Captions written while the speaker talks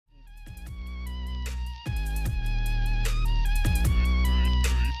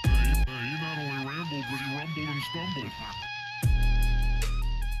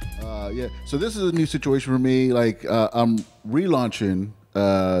Yeah. So this is a new situation for me. Like I'm relaunching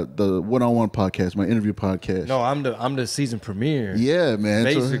the one-on-one podcast, my interview podcast. No, I'm the season premiere. Yeah, man.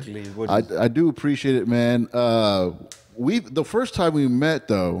 Basically, so I do appreciate it, man. The first time we met,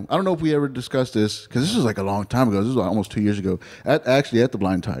 though, I don't know if we ever discussed this because this was like a long time ago. This was like almost 2 years ago. Actually, at the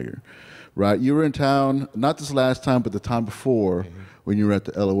Blind Tiger, right? You were in town, not this last time, but the time before when you were at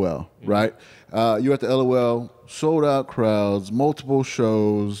the LOL, right? You were at the LOL, sold out crowds, multiple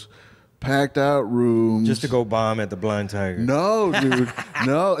shows. Packed out rooms just to go bomb at the Blind Tiger. No, dude,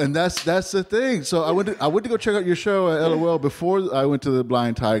 no, and that's the thing. So I went to go check out your show at LOL before I went to the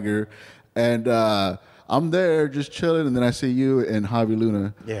Blind Tiger, and I'm there just chilling, and then I see you and Javi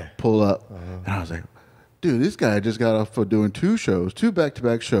Luna pull up, and I was like, dude, this guy just got off for doing two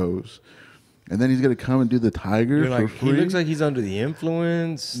back-to-back shows, and then he's gonna come and do the Tiger You're for like, free. He looks like he's under the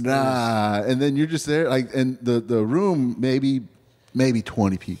influence. Nah, and then you're just there, like, and the room maybe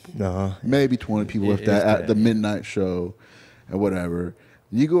 20 people. No. Maybe 20 people if that at the midnight show and whatever.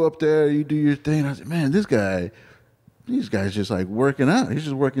 You go up there, you do your thing. I said, man, these guys just like working out. He's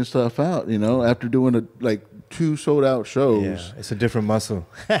just working stuff out, after doing like 2 sold out shows. Yeah, it's a different muscle.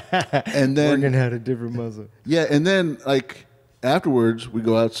 And then working out a different muscle. Yeah, and then like afterwards we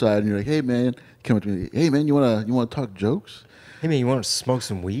go outside and you're like, hey man, come up to me, hey man, you wanna talk jokes? Hey man, you want to smoke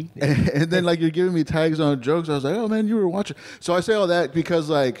some weed? And then like you're giving me tags on jokes. I was like, oh man, you were watching. So I say all that because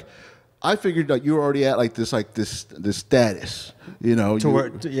like I figured like you were already at like this status, To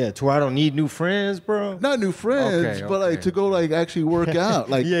where I don't need new friends, bro. Not new friends, but like to go like actually work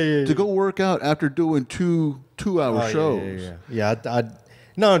out, like to go work out after doing two-hour shows.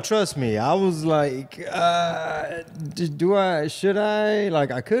 No, trust me. I was like, should I? Like,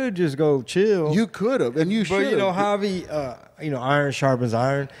 I could just go chill. You could have, and you should. But Javi, iron sharpens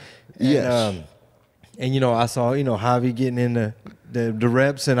iron. And, yes. And I saw Javi getting in the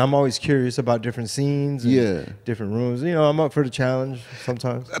reps, and I'm always curious about different scenes, and different rooms. I'm up for the challenge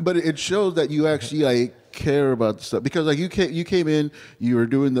sometimes. But it shows that you actually like care about the stuff because like you came in, you were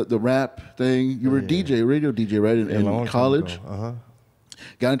doing the rap thing. You were a radio DJ, right? In college.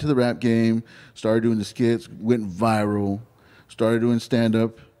 Got into the rap game, started doing the skits, went viral, started doing stand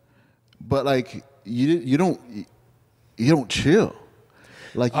up, but like you don't chill.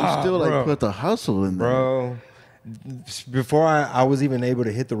 Like you still like put the hustle in there. Bro, before I was even able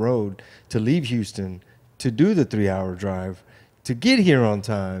to hit the road to leave Houston to do the 3-hour drive to get here on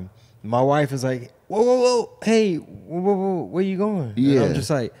time, my wife is like, whoa, hey, whoa, where you going? Yeah. And I'm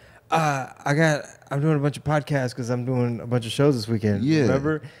just like, I'm doing a bunch of podcasts because I'm doing a bunch of shows this weekend. Yeah.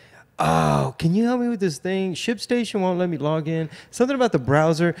 Remember? Oh, can you help me with this thing? ShipStation won't let me log in. Something about the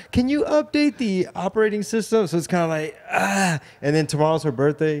browser. Can you update the operating system? So it's kind of like, And then tomorrow's her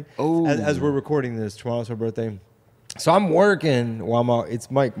birthday. Oh. As we're recording this, tomorrow's her birthday. So I'm working while it's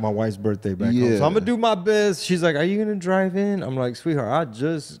my wife's birthday back home. So I'm going to do my best. She's like, are you going to drive in? I'm like, sweetheart, I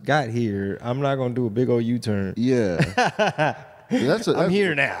just got here. I'm not going to do a big old U-turn. Yeah. I'm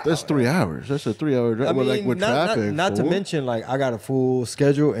here now. That's 3 hours. That's a 3-hour drive. I mean, like with traffic. Not to mention, like I got a full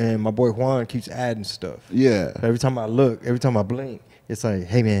schedule, and my boy Juan keeps adding stuff. Yeah. Every time I blink, it's like,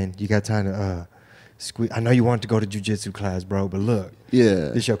 hey man, you got time to squeeze? I know you want to go to jiu-jitsu class, bro, but look,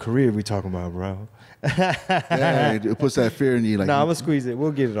 this your career we talking about, bro. Yeah, it puts that fear in you. Like, I'm gonna squeeze it.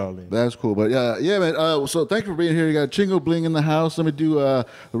 We'll get it all in. That's cool. But yeah, man. So thank you for being here. You got Chingo Bling in the house. Let me do the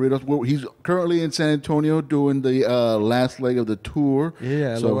radar. He's currently in San Antonio doing the last leg of the tour.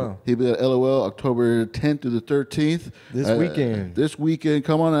 Yeah, so LOL. He'll be at LOL October 10th through the 13th. This weekend.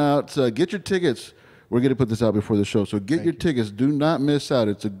 Come on out. Get your tickets. We're gonna put this out before the show, so get your tickets. Do not miss out.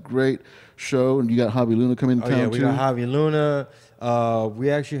 It's a great show, and you got Javi Luna coming to town too. We got Javi Luna.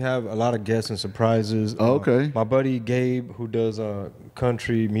 We actually have a lot of guests and surprises. Okay. My buddy Gabe, who does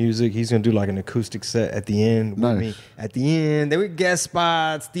country music, he's gonna do like an acoustic set at the end with me. At the end, there were guest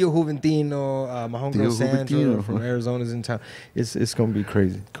spots. Theo Juventino, my homegirl Sandra from Arizona's in town. It's gonna be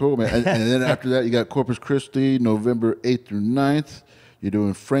crazy. Cool, man. And then after that, you got Corpus Christi, November 8th through 9th. You're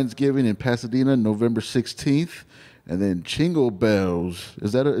doing Friendsgiving in Pasadena, November 16th. And then Chingo Bells.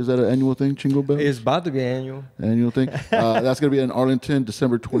 Is that an annual thing, Chingo Bells? It's about to be annual. Annual thing. That's going to be in Arlington,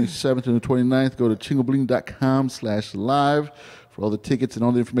 December 27th and the 29th. Go to chingobling.com/live for all the tickets and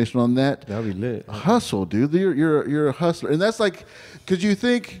all the information on that. That'll be lit. Hustle, dude. You're a hustler. And that's like, because you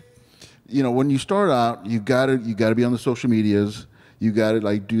think, when you start out, you gotta be on the social medias. You got to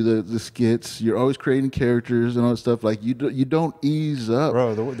like do the skits. You're always creating characters and all that stuff. Like you don't ease up,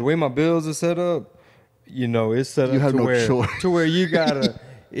 bro. The way my bills are set up, it's set up to where you gotta.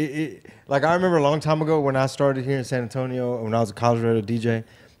 Like I remember a long time ago when I started here in San Antonio, when I was a college radio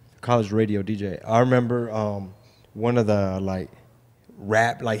DJ. I remember one of the like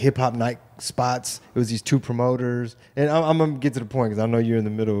rap, like hip hop night spots. It was these two promoters, and I'm gonna get to the point because I know you're in the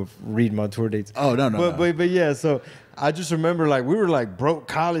middle of reading my tour dates. Oh no. But yeah, so I just remember like we were like broke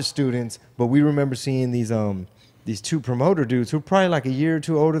college students, but we remember seeing these two promoter dudes who were probably like a year or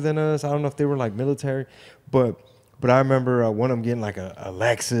two older than us. I don't know if they were like military, but I remember one of them getting like a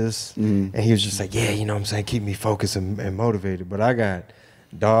Lexus, and he was just like, yeah, you know what I'm saying, keep me focused and motivated. But I got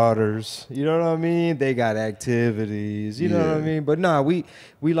daughters, you know what I mean? They got activities, you know what I mean? But nah, we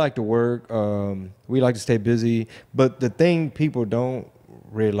like to work. We like to stay busy. But the thing people don't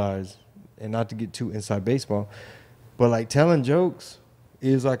realize, and not to get too inside baseball, but like telling jokes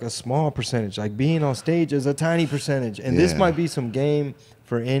is like a small percentage. Like being on stage is a tiny percentage. And this might be some game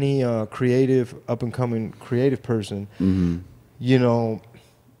for any creative, up-and-coming creative person. You know,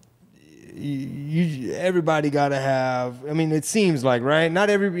 everybody got to have, I mean, it seems like, right? Not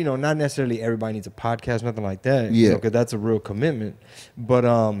necessarily everybody needs a podcast, nothing like that. Yeah. Because that's a real commitment. But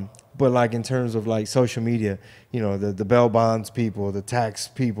like in terms of like social media, you know, the bail bonds people, the tax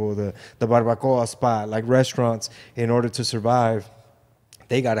people, the barbacoa spot, like restaurants, in order to survive,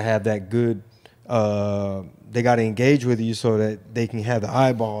 they got to have that good, they got to engage with you so that they can have the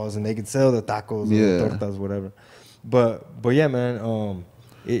eyeballs and they can sell the tacos or the tortas, whatever. But yeah, man,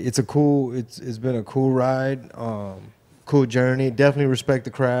 it's been a cool ride, cool journey. Definitely respect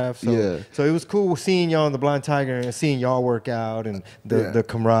the craft. So it was cool seeing y'all in the Blind Tiger and seeing y'all work out and the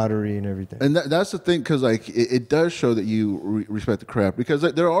camaraderie and everything. And that's the thing, because like it does show that you respect the craft, because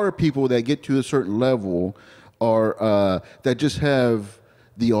there are people that get to a certain level or that just have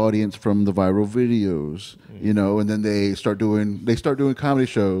the audience from the viral videos, you know, and then they start doing comedy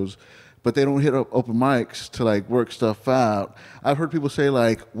shows, but they don't hit up open mics to like work stuff out. I've heard people say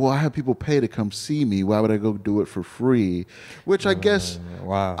like, well, I have people pay to come see me. Why would I go do it for free? Which I guess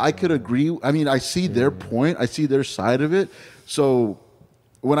I could agree. I mean, I see their point. I see their side of it. So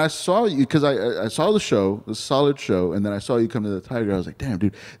when I saw you, because I saw the show, the solid show, and then I saw you come to the Tiger, I was like, damn,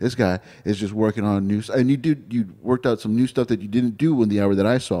 dude, this guy is just working on new stuff. And you worked out some new stuff that you didn't do in the hour that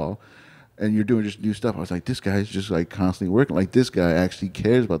I saw. And you're doing just new stuff. I was like, this guy's just like constantly working. Like, this guy actually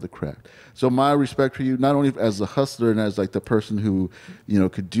cares about the craft. So my respect for you, not only as a hustler and as like the person who, you know,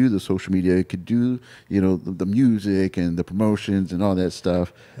 could do the social media, could do, you know, the music and the promotions and all that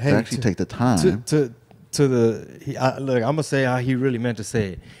stuff, to actually take the time. Look, I'm gonna say how he really meant to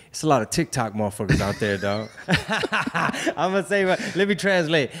say it. It's a lot of TikTok motherfuckers out there, dog. I'm gonna say, let me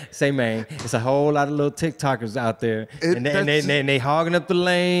translate. Say, man, it's a whole lot of little TikTokers out there, and they hogging up the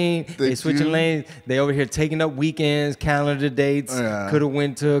lane. They switching lanes. They over here taking up weekends, calendar dates. Could have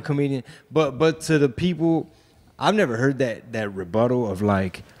went to a comedian, but to the people, I've never heard that rebuttal of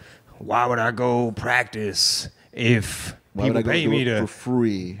like, why would I go practice if people pay me for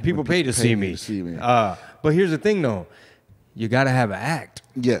free? People pay to see me. But here's the thing, though. You got to have an act.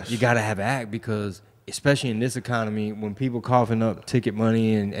 Yes. You got to have an act, because especially in this economy, when people coughing up ticket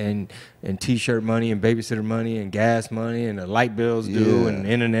money and T-shirt money and babysitter money and gas money and the light bills due and the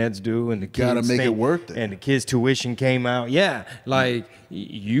internet's due and the kids got to make it worth it. And the kids' tuition came out. Yeah, like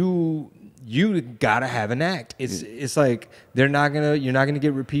you gotta have an act. It's like you're not gonna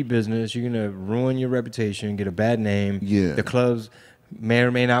get repeat business. You're gonna ruin your reputation, get a bad name. Yeah. The clubs may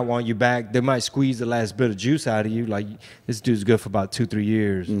or may not want you back. They might squeeze the last bit of juice out of you. Like, this dude's good for about 2-3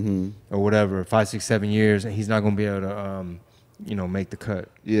 years or whatever, 5, 6, 7 years, and he's not gonna be able to make the cut.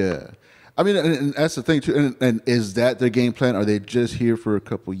 Yeah. I mean, and that's the thing too. And is that their game plan? Are they just here for a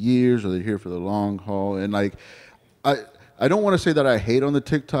couple years, or are they here for the long haul? And like, I don't want to say that I hate on the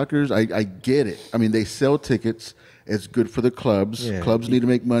TikTokers. I get it. I mean, they sell tickets. It's good for the clubs. Yeah. Clubs need to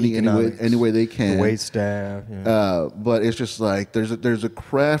make money any way they can. The wait staff. Yeah. But it's just like there's a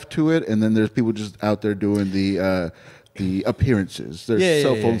craft to it, and then there's people just out there doing the appearances. There's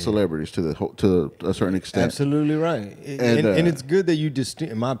cell phone celebrities to a certain extent. Absolutely right. And it's good that you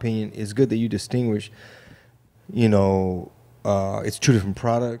in my opinion, it's good that you distinguish. You know, it's two different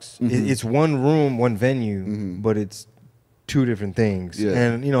products. It's one room, one venue, but it's two different things.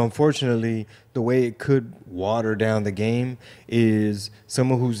 And you know, unfortunately, the way it could water down the game is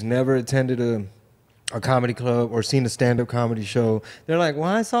someone who's never attended a comedy club or seen a stand-up comedy show. They're like, well,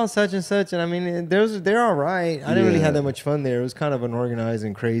 I saw such and such, and I mean, they're all right. I didn't really have that much fun there. It was kind of unorganized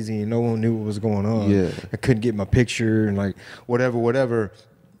and crazy, and no one knew what was going on. I couldn't get my picture and like whatever.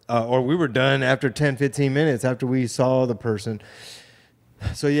 Or we were done after 10, 15 minutes after we saw the person.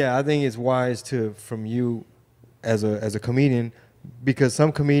 So yeah, I think it's wise from you as a comedian, because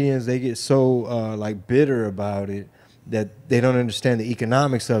some comedians, they get so like bitter about it that they don't understand the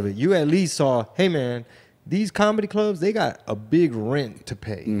economics of it. You at least saw, hey man, these comedy clubs, they got a big rent to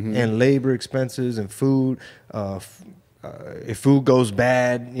pay and labor expenses and food, if food goes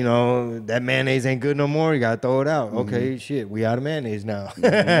bad, you know, that mayonnaise ain't good no more, you gotta throw it out. Okay, shit, we out of mayonnaise now.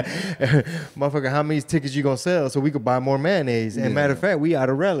 Motherfucker, how many tickets you gonna sell so we could buy more mayonnaise? And matter of fact, we out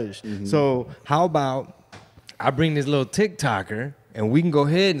of relish. So how about I bring this little TikToker and we can go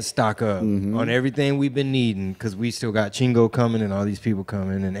ahead and stock up on everything we've been needing, because we still got Chingo coming and all these people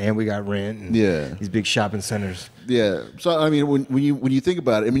coming, and we got rent and these big shopping centers. Yeah. So I mean, when you think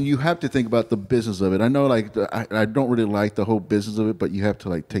about it, I mean, you have to think about the business of it. I know, like, I don't really like the whole business of it, but you have to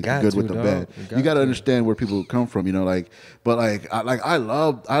like take the good with the bad. You got to understand where people come from, you know, like. But I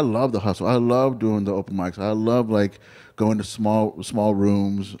love the hustle. I love doing the open mics. I love like going to small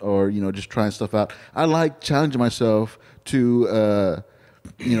rooms, or, you know, just trying stuff out. I like challenging myself to,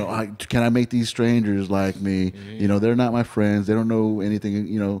 you know, can I make these strangers like me? You know, they're not my friends. They don't know anything,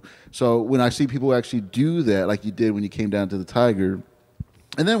 you know. So when I see people actually do that, like you did when you came down to the Tiger,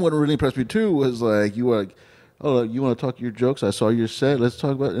 and then what really impressed me too was like, you were like, oh, you want to talk your jokes? I saw your set. Let's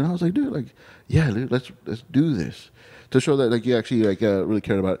talk about it. And I was like, dude, like, yeah, dude, let's do this. To show that like you actually like really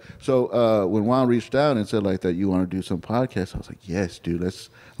cared about it. So when Juan reached out and said like that you want to do some podcast, I was like, yes, dude.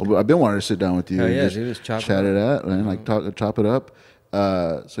 I've been wanting to sit down with you. Yeah, and just chat it out, man. Like chop it up.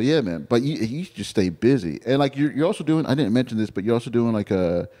 So yeah, man. But you just stay busy, and like you're also doing. I didn't mention this, but you're also doing like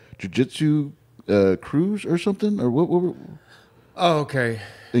a jiu-jitsu cruise or something, or what? Oh, okay.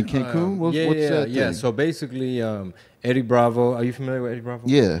 In Cancun? What's that thing? Yeah. So basically, Eddie Bravo. Are you familiar with Eddie Bravo?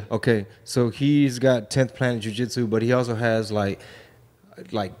 Yeah. Okay. So he's got 10th Planet Jiu-Jitsu, but he also has like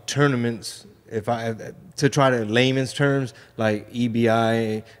tournaments. To try to layman's terms, like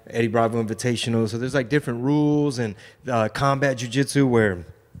EBI, Eddie Bravo Invitational. So there's like different rules, and combat jiu-jitsu where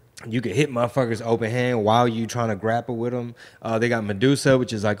you can hit motherfuckers open hand while you trying to grapple with them. They got Medusa,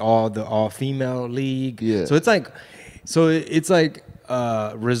 which is like all female league. Yeah. So it's like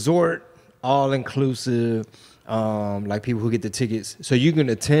resort, all inclusive. Like people who get the tickets, so you can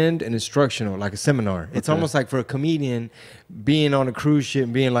attend an instructional, like a seminar. It's almost like for a comedian being on a cruise ship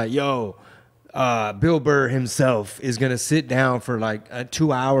and being like, yo, Bill Burr himself is gonna sit down for like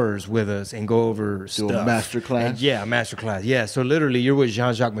 2 hours with us and go over stuff. Do a master class. A master class. Yeah. So literally, you're with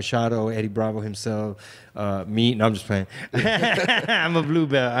Jean-Jacques Machado, Eddie Bravo himself, me. No, I'm just playing. I'm a blue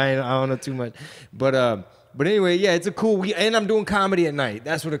belt. I don't know too much, but anyway, yeah, it's a cool. And I'm doing comedy at night.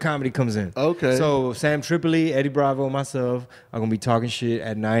 That's where the comedy comes in. Okay. So Sam Tripoli, Eddie Bravo, and myself are gonna be talking shit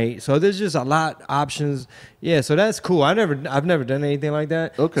at night. So there's just a lot of options. Yeah, so that's cool. I've never done anything like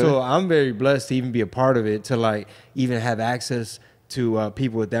that. Okay. So I'm very blessed to even be a part of it, to like even have access to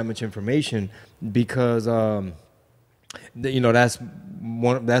people with that much information, because you know, that's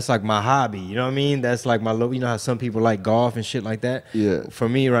like my hobby. You know what I mean? That's like my you know how some people like golf and shit like that. Yeah. For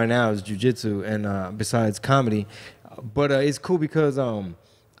me right now it's jiu-jitsu, and besides comedy, but it's cool because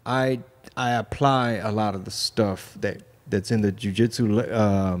I apply a lot of the stuff that's in the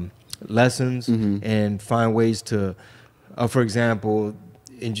jiu-jitsu lessons, and find ways to, for example,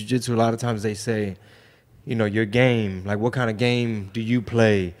 in jiu-jitsu a lot of times they say, you know, your game, like what kind of game do you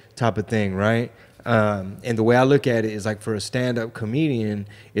play, type of thing, right? And the way I look at it is like, for a stand-up comedian,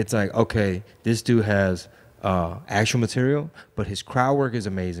 it's like, okay, this dude has actual material, but his crowd work is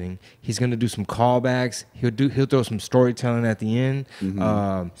amazing. He's gonna do some callbacks. He'll throw some storytelling at the end.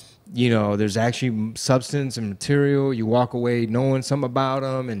 You know, there's actually substance and material. You walk away knowing something about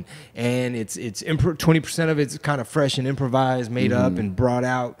them, and it's 20% of it's kind of fresh and improvised, made up and brought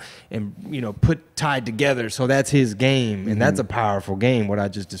out, and you know, tied together. So that's his game, and that's a powerful game. What I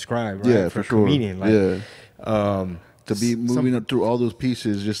just described, right? Yeah, for sure. Comedian, like, to be moving up through all those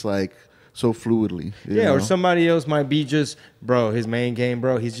pieces, just like so fluidly. You know? Or somebody else might be just, bro, his main game,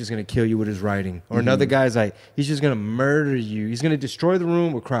 bro, he's just going to kill you with his writing. Or another guy's like, he's just going to murder you. He's going to destroy the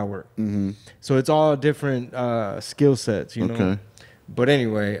room with crowd work. So it's all different skill sets, you know? Okay. But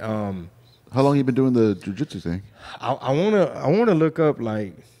anyway. How long you been doing the jiu-jitsu thing? I wanna look up,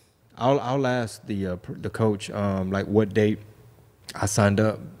 like, I'll ask the coach, like, what date I signed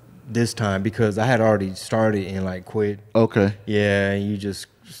up this time, because I had already started and like quit. Okay. Yeah, you just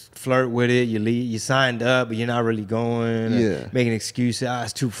flirt with it. You leave. You signed up, but you're not really going. Yeah. Making excuses.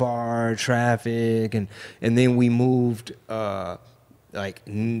 It's too far. Traffic, and then we moved like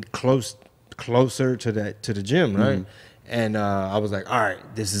closer to the gym, right? And I was like, all right,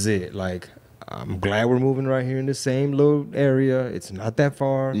 this is it. Like, I'm glad we're moving right here in the same little area. It's not that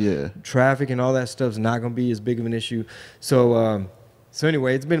far. Yeah. Traffic and all that stuff's not gonna be as big of an issue. So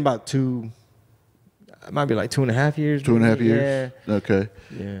anyway, it's been about it might be like 2.5 years. 2.5 years? Yeah. Okay.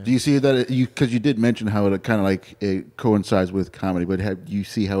 Yeah. Do you see that, because you did mention how it kind of like it coincides with comedy, but you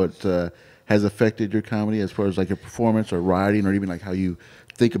see how it has affected your comedy as far as like your performance or writing or even like how you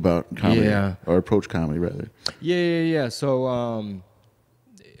think about comedy or approach comedy rather? Yeah. So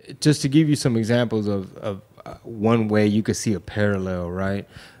just to give you some examples of one way you could see a parallel, right?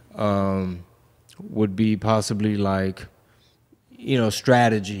 Would be possibly like,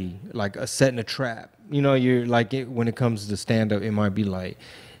 strategy, like setting a trap. You're like when it comes to stand up, it might be like,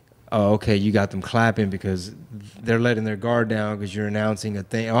 oh, okay, you got them clapping because they're letting their guard down because you're announcing a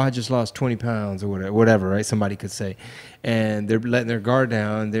thing. Oh, I just lost 20 pounds or whatever, right? Somebody could say, and they're letting their guard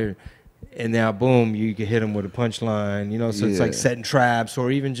down. And now, boom, you can hit them with a punchline. So it's like setting traps,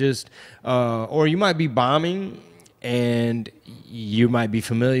 or even just, or you might be bombing, and you might be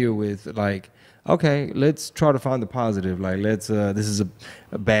familiar with like, okay, let's try to find the positive. Like, this is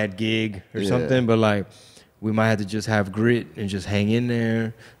a bad gig or something, but like, we might have to just have grit and just hang in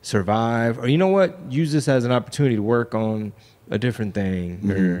there, survive. Or you know what? Use this as an opportunity to work on a different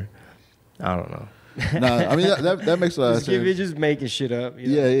thing. Or, I don't know. No, I mean, that makes a lot of sense. You're just making shit up.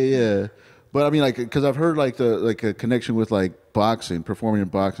 Yeah. But I mean, like, because I've heard like a connection with like boxing, performing in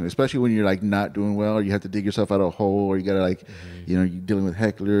boxing, especially when you're like not doing well, or you have to dig yourself out of a hole, or you gotta like, you're dealing with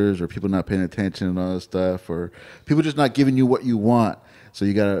hecklers or people not paying attention and all that stuff, or people just not giving you what you want. So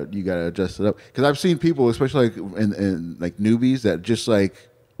you gotta adjust it up. Because I've seen people, especially like in like newbies, that just like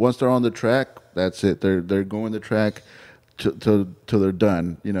once they're on the track, that's it. They're going the track till they're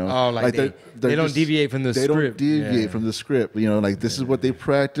done. Oh, like they don't deviate from the script. They don't deviate from the script. Like this is what they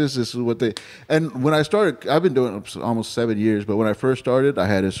practice. This is what they. And when I started, I've been doing it almost 7 years. But when I first started, I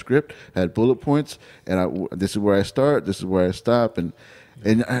had a script, I had bullet points, and this is where I start, this is where I stop, and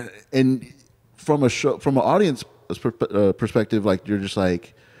from an audience perspective, like you're just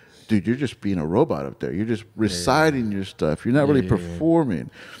like, dude, you're just being a robot up there. You're just reciting your stuff. You're not really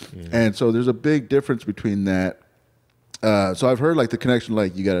performing. And so there's a big difference between that. So I've heard like the connection,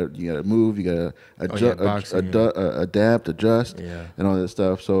 like you gotta move, you gotta adapt, adjust, and all that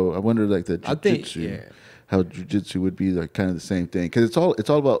stuff. So I wonder like the jiu-jitsu, how jiu-jitsu would be like kind of the same thing, because it's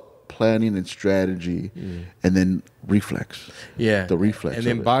all about planning and strategy, and then reflex. The reflex. And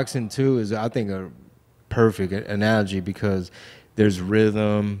then boxing too is, I think, a perfect analogy, because there's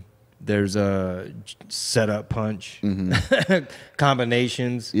rhythm, there's a setup punch,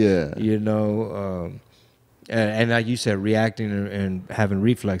 combinations. And like you said, reacting and having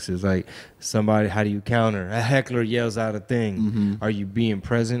reflexes. Like somebody, how do you counter? A heckler yells out a thing. Are you being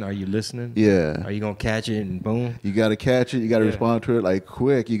present? Are you listening? Are you gonna catch it and boom? You gotta catch it. You gotta respond to it like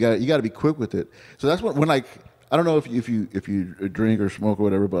quick. You gotta be quick with it. So that's when like, I don't know if you drink or smoke or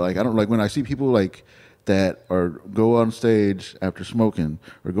whatever, but like I don't like when I see people like that or go on stage after smoking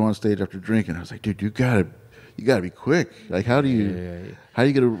or go on stage after drinking. I was like, dude, you gotta be quick. Like how do you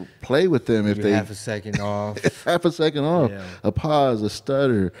get to play with them if they half a second off, a pause, a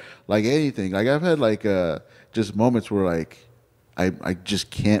stutter, like anything. Like I've had like just moments where like I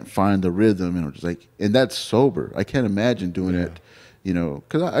just can't find the rhythm, and I'm just like, and that's sober. I can't imagine doing it,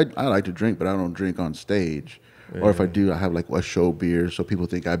 because I like to drink, but I don't drink on stage. Or if I do, I have like a show beer, so people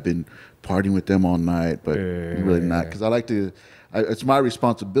think I've been partying with them all night, but really not. Because I like to. It's my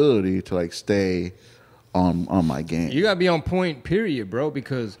responsibility to like stay on my game. You gotta be on point, period, bro.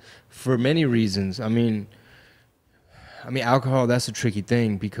 Because for many reasons, I mean, alcohol, that's a tricky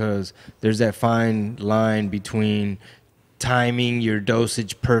thing, because there's that fine line between timing your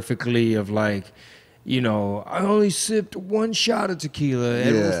dosage perfectly of like, I only sipped one shot of tequila,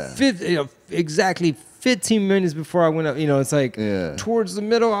 and it was exactly 15 minutes before I went up. It's like towards the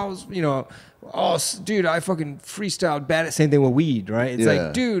middle, I was, oh, dude, I fucking freestyled bad. Same thing with weed, right? It's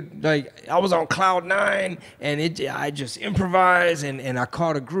like, dude, like I was on cloud 9, and I just improvised, and I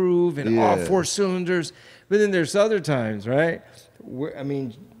caught a groove, and all 4 cylinders. But then there's other times, right?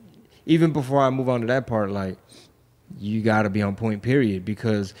 Even before I move on to that part, like, you got to be on point, period,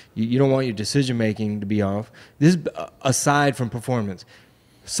 because you don't want your decision making to be off. This is aside from performance.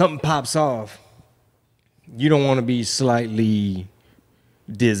 Something pops off, you don't want to be slightly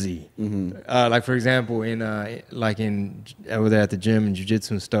dizzy. Like for example, in over there at the gym and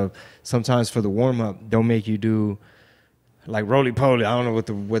jiu-jitsu and stuff, sometimes for the warm-up, they'll make you do like roly-poly. I don't know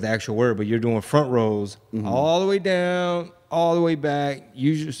what the actual word, but you're doing front rows all the way down, all the way back,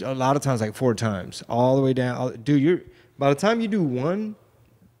 usually a lot of times like 4 times, all the way down. Dude, by the time you do one,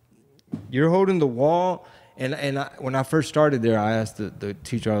 you're holding the wall. And when I first started there, I asked the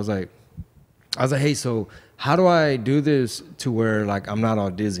teacher, I was like, hey, so how do I do this to where like I'm not all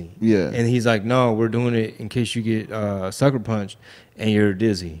dizzy? And he's like, no, we're doing it in case you get sucker punched and you're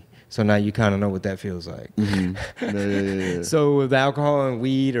dizzy. So now you kind of know what that feels like. So with alcohol and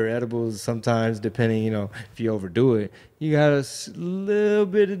weed or edibles, sometimes depending, if you overdo it, you got a little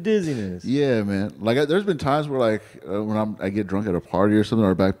bit of dizziness. Yeah, man. Like there's been times where like when I get drunk at a party or something,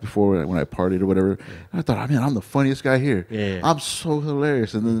 or back before when I partied or whatever, I thought, man, I'm the funniest guy here. Yeah. I'm so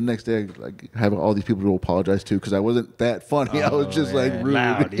hilarious. And then the next day, like have all these people to apologize to because I wasn't that funny. I was just like rude,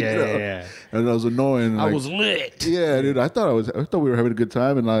 loud. Yeah. And I was annoying. I like, was lit. Yeah, dude. I thought we were having a good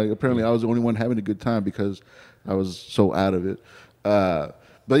time, and like apparently I was the only one having a good time because I was so out of it.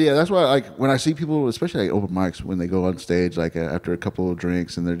 But yeah, that's why like when I see people, especially like open mics, when they go on stage like after a couple of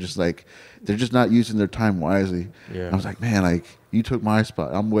drinks and they're just not using their time wisely. Yeah. I was like, man, like you took my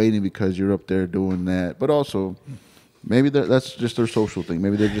spot. I'm waiting because you're up there doing that. But also, maybe that's just their social thing.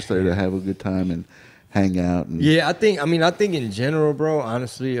 Maybe they're just there to have a good time and hang out. And yeah, I think in general, bro,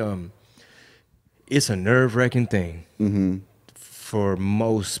 honestly, it's a nerve-wracking thing for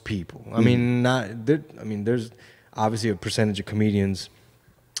most people. I mean, there's obviously a percentage of comedians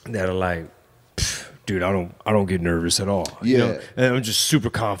that are like, dude, I don't get nervous at all. Yeah. You know? And I'm just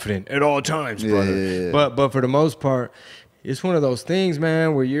super confident at all times, brother. Yeah. But for the most part, it's one of those things,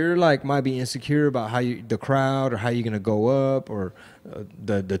 man, where you're like might be insecure about the crowd or how you're gonna go up or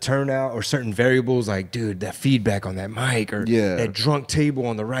the turnout or certain variables like, dude, that feedback on that mic or that drunk table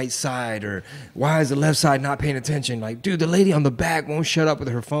on the right side or why is the left side not paying attention? Like, dude, the lady on the back won't shut up with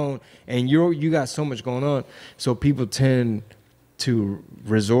her phone, and you got so much going on, so people tend to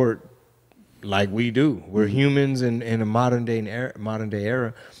resort like we do. We're humans in a modern day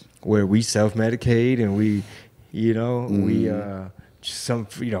era where we self-medicate and we, you know,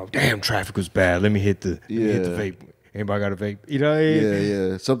 damn, traffic was bad. Let me hit the vape. Anybody got a vape? You know?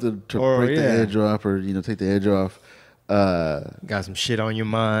 Yeah. Something to break the edge off or, take the edge off. Got some shit on your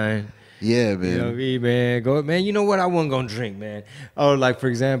mind. Yeah, man. You know what I mean, man? Go, man, you know what? I wasn't gonna drink, man. Oh, like for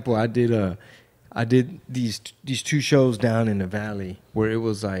example, I did these two shows down in the valley where it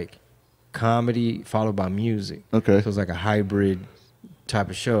was like comedy followed by music. Okay. So it was like a hybrid type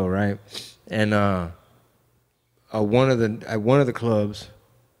of show, right? And one of the clubs,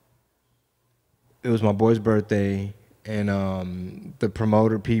 it was my boy's birthday, and the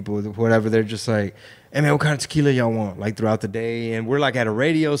promoter people, whatever, they're just like, hey man, what kind of tequila y'all want? Like throughout the day, and we're like at a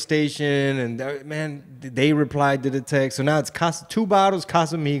radio station, and man, they replied to the text. So now it's 2 bottles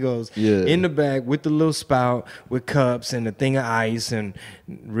Casamigos in the bag with the little spout with cups and a thing of ice and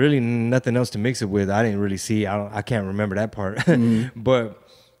really nothing else to mix it with. I didn't really see. I can't remember that part,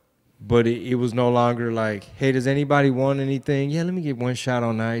 But it was no longer like, hey, does anybody want anything? Yeah, let me get one shot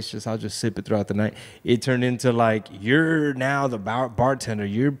on ice. I'll just sip it throughout the night. It turned into like, you're now the bartender.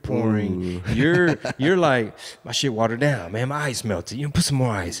 You're pouring. You're like, my shit watered down, man. My ice melted. You put some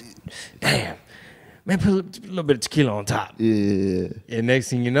more ice. Damn, man, put a little bit of tequila on top. Yeah. And next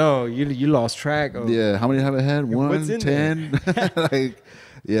thing you know, you lost track of. Yeah. How many have I had? 1, What's in 10. Like,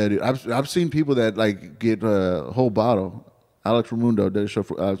 yeah, dude. I've seen people that like get a whole bottle. Alex Raimundo did a show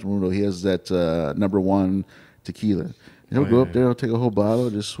for Alex Raimundo. He has that #1 tequila. He'll go up there, he'll take a whole bottle,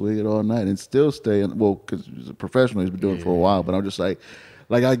 just swig it all night, and still stay. Because he's a professional, he's been doing it for a while. But I'm just like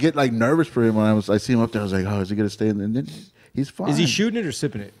I get like nervous for him when I see him up there. I was like, oh, is he gonna stay? And then he's fine. Is he shooting it or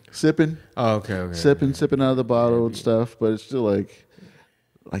sipping it? Sipping. Oh, okay. Sipping out of the bottle and stuff. But it's still like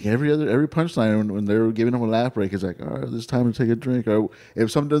every punchline when they're giving him a laugh break, he's like, all right, it's time to take a drink. Or if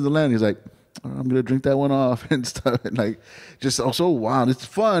something doesn't land, he's like, I'm gonna drink that one off and stuff, and like just so wild. It's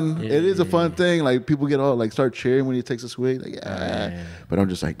fun. It is a fun thing. Like people get all like start cheering when he takes a swig. Like but I'm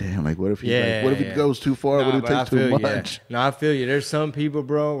just like, damn. Like what if he goes too far? What if he takes too much? No, I feel you. There's some people,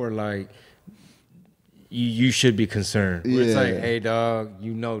 bro, where like you should be concerned. Where it's like, hey, dog,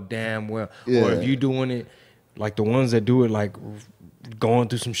 you know damn well. Or if you doing it, like the ones that do it, like going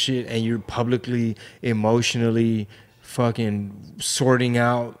through some shit, and you're publicly, emotionally, fucking sorting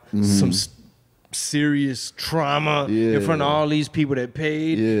out some serious trauma in front of all these people that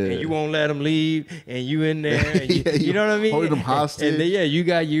paid, and you won't let them leave, and you in there, and you know what I mean? Holding them hostage. And then, you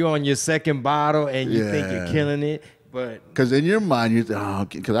got you on your second bottle, and you think you're killing it, but because in your mind you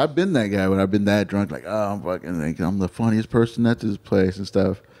think, because I've been that guy when I've been that drunk, like I'm I'm the funniest person at this place and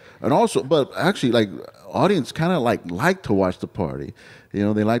stuff, and also, but actually, like audience kind of like to watch the party. They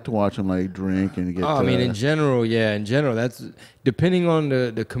like to watch them like drink and get. I mean, in general, that's depending on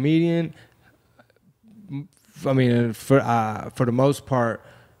the comedian. I mean, for the most part,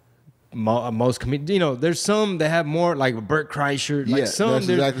 most comedians, there's some that have more, like Bert Kreischer. Like some, that's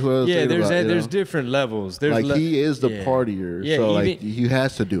exactly what I was thinking about, there's different levels. There's he is the partier, so like he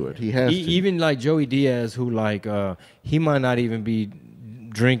has to do it. He has to. Even like Joey Diaz, who like he might not even be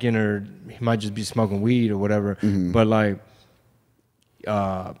drinking, or he might just be smoking weed or whatever, but like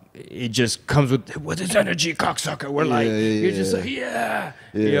it just comes with his energy, cocksucker. We're like, you're just like, you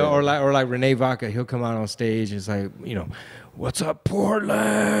know, or like Renee Vaca, he'll come out on stage and it's like, you know, what's up,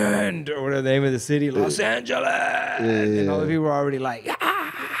 Portland, or whatever the name of the city, Los Angeles, and all the people are already like,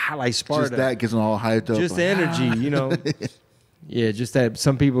 like Sparta. Just that gets them all hyped up. Just like, the energy, you know. Yeah, just that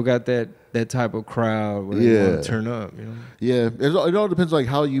some people got that type of crowd where they want to turn up, you know. Yeah, it all depends like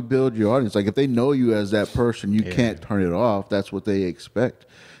how you build your audience. Like if they know you as that person, you can't turn it off. That's what they expect.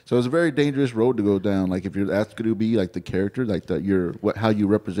 So it's a very dangerous road to go down. Like if you're asked to be like the character, like how you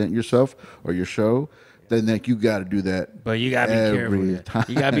represent yourself or your show, then like you got to do that. But you got to be careful.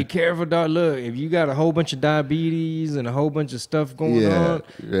 You got to be careful, dog. Look, if you got a whole bunch of diabetes and a whole bunch of stuff going on,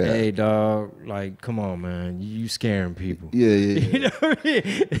 hey, dog, like, come on, man, you scaring people. You know what I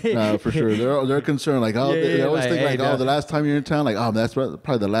mean? Nah, for sure. They're concerned. Like, they always think like, the last time you're in town, like, that's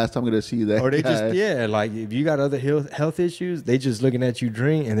probably the last time I'm gonna see that. Or they guy. just like if you got other health issues, they just looking at you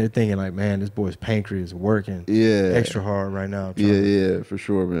drink and they're thinking like, man, this boy's pancreas is working extra hard right now. Yeah, for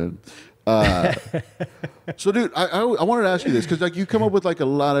sure, man. So, dude, I wanted to ask you this because like you come up with like a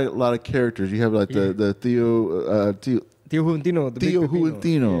lot of characters. You have like the Theo Juventino.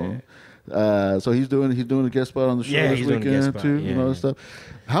 So he's doing a guest spot on the show this weekend too, and all that stuff.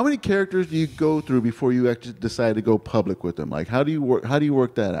 How many characters do you go through before you actually decide to go public with them? Like, how do you work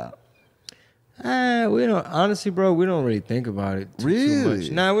that out? We don't, honestly, bro. We don't really think about it too much.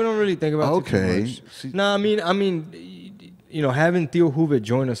 Nah, we don't really think about it too much. Nah, I mean. You know, having Theo Hoover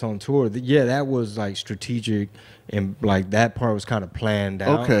join us on tour, that was like strategic, and like that part was kind of planned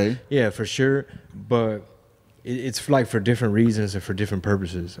out. Okay. Yeah, for sure. But it's like for different reasons and for different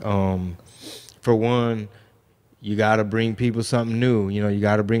purposes. For one, you got to bring people something new. You know, you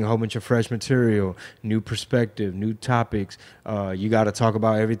got to bring a whole bunch of fresh material, new perspective, new topics. You got to talk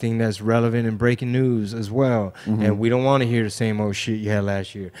about everything that's relevant and breaking news as well. And we don't want to hear the same old shit you had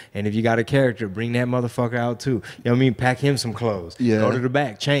last year. And if you got a character, bring that motherfucker out too. You know what I mean? Pack him some clothes. Go to the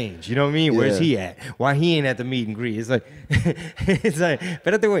back, change. You know what I mean? Where's he at? Why he ain't at the meet and greet? It's like, espérate,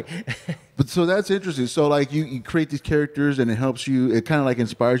 güey. But so that's interesting. So like you create these characters and it helps you. It kind of like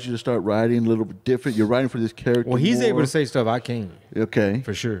inspires you to start writing a little bit different. You're writing for this character. Well, he's able to say stuff I can't. Okay.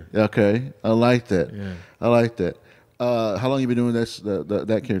 For sure. Okay. I like that. Yeah. I like that. How long you been doing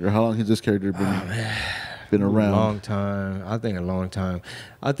that character? How long has this character been around? A long time. I think a long time.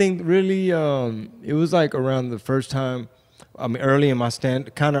 I think really it was like around the first time. I mean, early in my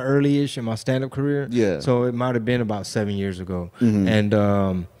kind of early-ish in my stand-up career. Yeah. So it might have been about 7 years ago. And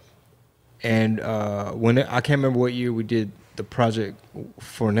when I can't remember what year we did the project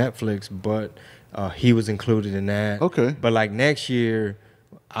for Netflix, but he was included in that. Okay. But like next year,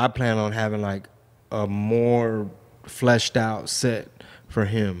 I plan on having like a more fleshed out set for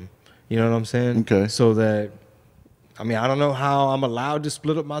him. You know what I'm saying? Okay. So that, I mean, I don't know how I'm allowed to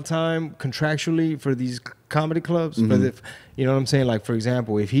split up my time contractually for these comedy clubs, but if, you know what I'm saying? Like, for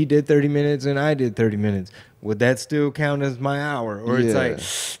example, if he did 30 minutes and I did 30 minutes, would that still count as my hour? Or it's like,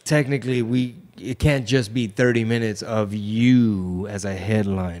 technically, it can't just be 30 minutes of you as a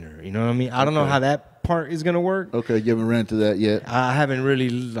headliner. You know what I mean? I don't know how that part is gonna work. Okay, you haven't ran to that yet. I haven't really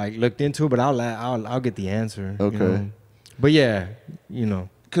like looked into it, but I'll get the answer. Okay, you know? But yeah, you know.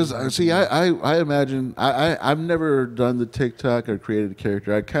 Because see, I imagine I've never done the TikTok or created a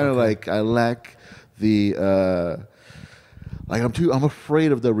character. I kind of I lack the I'm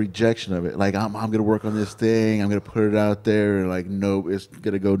afraid of the rejection of it. Like I'm gonna work on this thing. I'm gonna put it out there, and like no, it's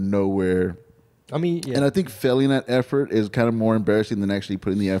gonna go nowhere. I mean, and I think failing that effort is kind of more embarrassing than actually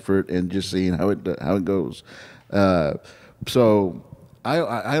putting the effort and just seeing how it goes. So I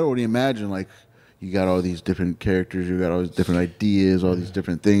already imagine like you got all these different characters, you got all these different ideas, all these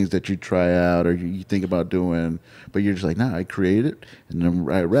different things that you try out or you think about doing, but you're just like, nah, I created it and then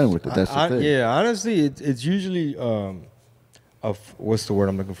I ran with it. That's the thing. Yeah, honestly, it's usually what's the word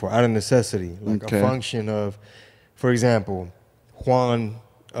I'm looking for? Out of necessity, like a function of, for example, Juan.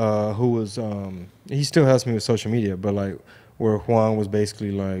 Who was he still helps me with social media, but like where Juan was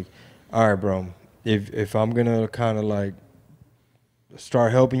basically like, all right, bro, if I'm gonna kind of like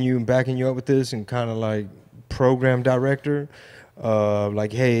start helping you and backing you up with this and kind of like program director,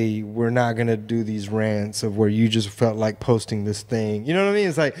 like, hey, we're not gonna do these rants of where you just felt like posting this thing, you know what I mean?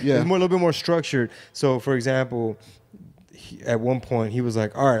 It's like it's a little bit more structured. So for example, at one point he was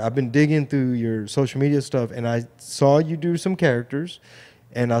like, all right, I've been digging through your social media stuff and I saw you do some characters.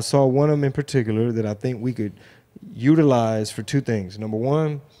 And I saw one of them in particular that I think we could utilize for two things. Number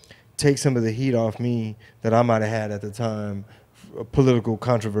one, take some of the heat off me that I might have had at the time, a political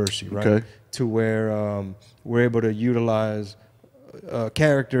controversy, right? Okay. To where we're able to utilize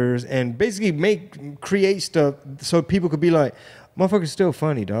characters and basically create stuff so people could be like, motherfucker's still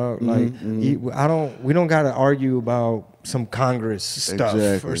funny, dog. Like we don't gotta argue about some Congress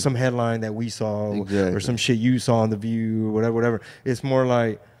stuff or some headline that we saw or some shit you saw on The View or whatever. It's more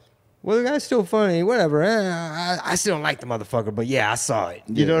like, well, the guy's still funny, whatever. I still don't like the motherfucker, but yeah, I saw it.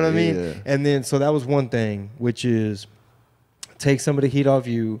 You know what I mean? Yeah. And then, so that was one thing, which is take some of the heat off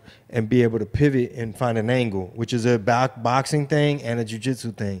you and be able to pivot and find an angle, which is a boxing thing and a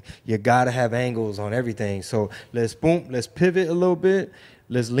jiu-jitsu thing. You got to have angles on everything. So let's pivot a little bit.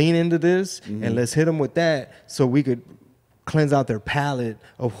 Let's lean into this and let's hit them with that so we could cleanse out their palate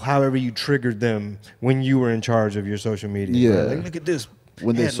of however you triggered them when you were in charge of your social media. Yeah. Right? Like, look at this.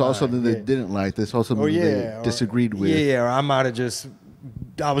 When they saw something they didn't like, they saw something they disagreed with. Yeah, or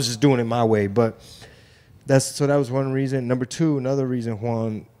I was just doing it my way. But that was one reason. Number two, another reason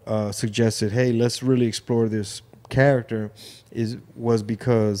Juan suggested, hey, let's really explore this character was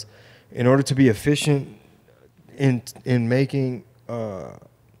because in order to be efficient in making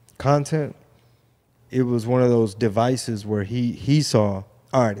content, it was one of those devices where he saw,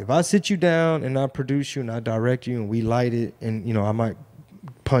 all right, if I sit you down and I produce you and I direct you and we light it and, you know, I might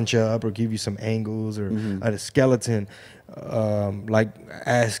punch up or give you some angles or a skeleton, like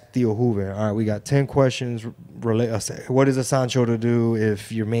ask Theo Hoover. All right, we got 10 questions. What is a Sancho to do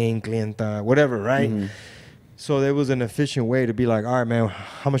if your main clienta, whatever, right? So there was an efficient way to be like, all right, man,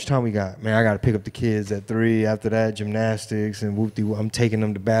 how much time we got? Man, I got to pick up the kids at 3. After that, gymnastics and whoop-de-whoop. I'm taking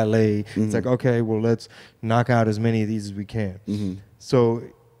them to ballet. It's like, okay, well, let's knock out as many of these as we can. So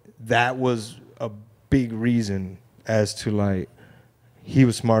that was a big reason as to like, he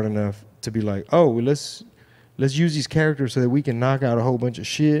was smart enough to be like, oh, well, let's use these characters so that we can knock out a whole bunch of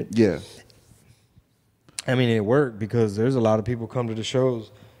shit. Yeah. I mean, it worked because there's a lot of people come to the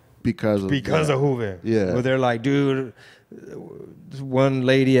shows because of Hoover. Yeah. Where they're like, dude, one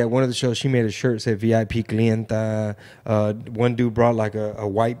lady at one of the shows, she made a shirt that said VIP clienta. One dude brought like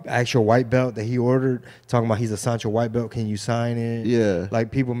a actual white belt that he ordered, talking about he's a Sancho white belt. Can you sign it? Yeah. Like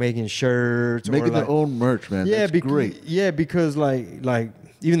people making shirts. Making their own merch, man. Yeah, that's great. Yeah, because like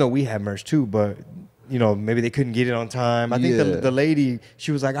even though we have merch too, but you know, maybe they couldn't get it on time. I think the lady,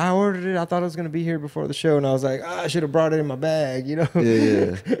 she was like, I ordered it. I thought it was going to be here before the show. And I was like, I should have brought it in my bag, you know?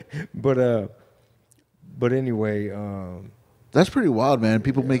 Yeah. But anyway. That's pretty wild, man.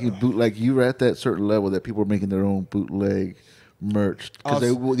 People making bootleg. You were at that certain level that people are making their own bootleg merch because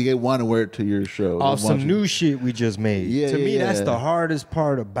they want to wear it to your show. Off some new shit we just made. To me, that's the hardest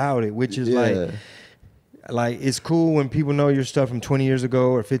part about it, which is like it's cool when people know your stuff from 20 years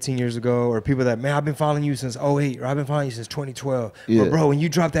ago or 15 years ago, or people that, man, I've been following you since 2008, or I've been following you since 2012. But bro, when you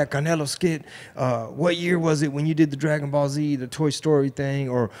dropped that Canelo skit, what year was it when you did the Dragon Ball Z, the Toy Story thing,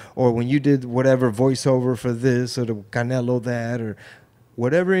 or when you did whatever voiceover for this or the Canelo that, or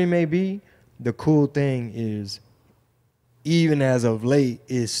whatever it may be? The cool thing is, even as of late,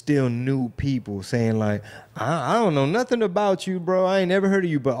 is still new people saying like, I don't know nothing about you, bro. I ain't never heard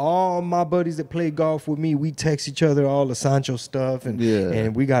of you, but all my buddies that play golf with me, we text each other all the Sancho stuff,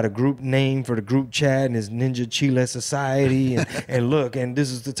 and we got a group name for the group chat, and it's Ninja Chile Society, and look, and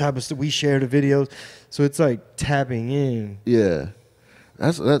this is the type of stuff we share the videos. So it's like tapping in. Yeah,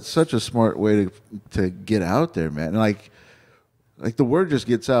 that's such a smart way to get out there, man. Like the word just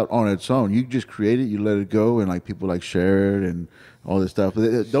gets out on its own. You just create it, you let it go, and like people like share it and all this stuff.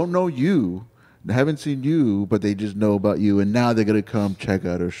 They don't know you, they haven't seen you, but they just know about you, and now they're gonna come check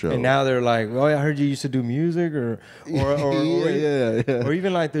out our show. And now they're like, "Oh, I heard you used to do music," or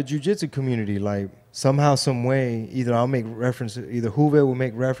even like the jiu-jitsu community. Like somehow, some way, either I'll make references, either Hoover will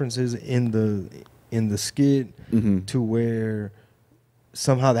make references in the skit to where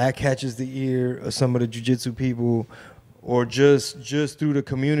somehow that catches the ear of some of the jiu-jitsu people. Or just through the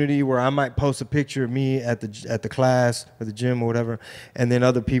community where I might post a picture of me at the class or the gym or whatever, and then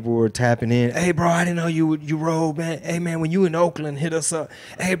other people were tapping in. Hey, bro, I didn't know you rode, man. Hey, man, when you in Oakland, hit us up.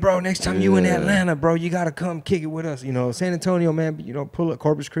 Hey, bro, next time you in Atlanta, bro, you gotta come kick it with us. You know, San Antonio, man. You know, pull up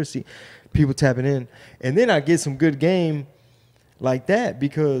Corpus Christi. People tapping in, and then I get some good game like that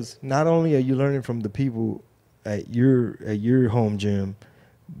because not only are you learning from the people at your home gym,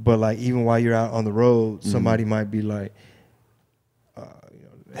 but like even while you're out on the road, somebody might be like,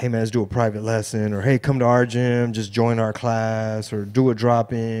 hey man, let's do a private lesson, or hey, come to our gym, just join our class, or do a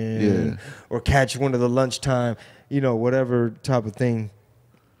drop-in, or catch one of the lunchtime, you know, whatever type of thing.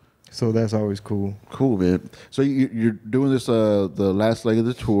 So that's always cool. Cool, man. So you're doing this the last leg of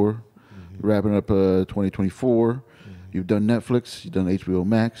the tour, wrapping up 2024. You've done Netflix, you've done HBO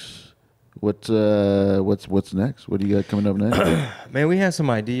Max. What's next? What do you got coming up next? Man, we have some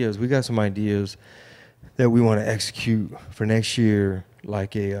ideas. We got some ideas that we want to execute for next year.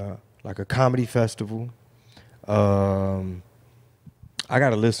 Like a comedy festival, I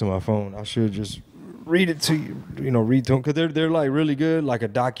got a list on my phone. I should just read it to you. Read to them because they're like really good, like a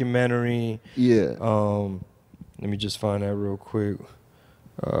documentary. Yeah. Let me just find that real quick.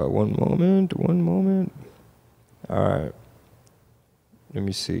 One moment. All right. Let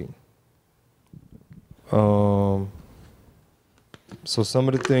me see. So some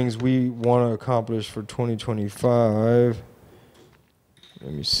of the things we want to accomplish for 2025.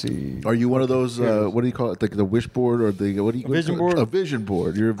 Let me see. Are you one of those? What do you call it? The wish board or the what do you? Vision board. A vision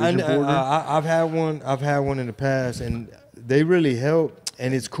board. You're a vision boarder. I've had one. I've had one in the past, and they really help.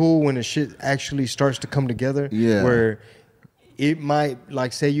 And it's cool when the shit actually starts to come together. Yeah. Where it might,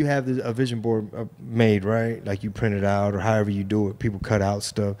 like, say you have a vision board made, right? Like you print it out or however you do it. People cut out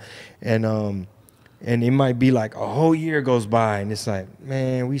stuff, and it might be like a whole year goes by, and it's like,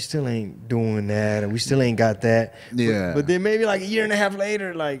 man, we still ain't doing that, and we still ain't got that. Yeah. But then maybe like a year and a half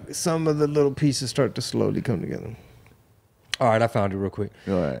later, like some of the little pieces start to slowly come together. All right, I found it real quick.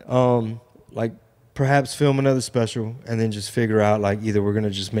 All right. Like perhaps film another special, and then just figure out like either we're gonna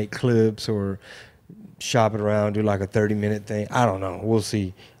just make clips or shop it around, do like a 30-minute thing. I don't know. We'll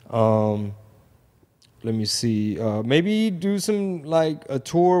see. Let me see. Maybe do some like a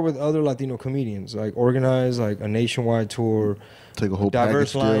tour with other Latino comedians. Like organize like a nationwide tour. Take a whole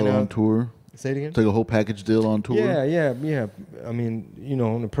package deal on tour. Say it again. Take a whole package deal on tour. Yeah. I mean,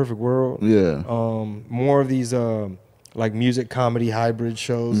 in the perfect world. Yeah. More of these like music comedy hybrid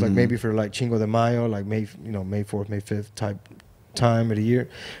shows. Like maybe for like Chingo de Mayo, like May 4th, May 5th type time of the year,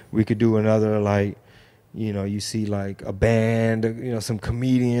 we could do another like. You see like a band, some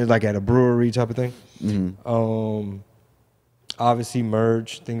comedians like at a brewery type of thing. Mm-hmm. Obviously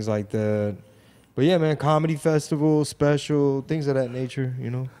merch, things like that. But yeah, man, comedy festival, special, things of that nature,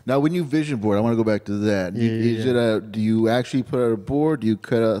 Now, when you vision board, I want to go back to that. Do you actually put out a board? Do you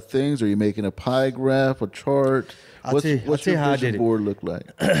cut out things? Are you making a pie graph, a chart? What's your vision board look like?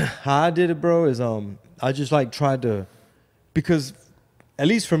 How I did it, bro, is I just like tried to, because at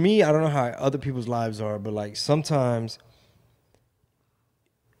least for me, I don't know how other people's lives are, but like sometimes,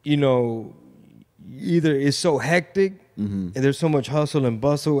 either it's so hectic and there's so much hustle and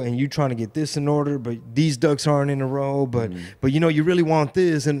bustle and you trying to get this in order, but these ducks aren't in a row, but you really want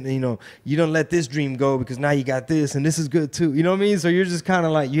this, and you don't let this dream go because now you got this and this is good too. You know what I mean? So you're just kind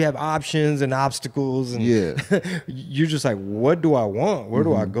of like, you have options and obstacles, and you're just like, what do I want? Where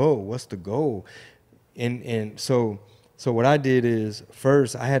do I go? What's the goal? And so what I did is,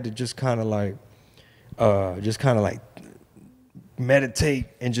 first I had to just kind of like meditate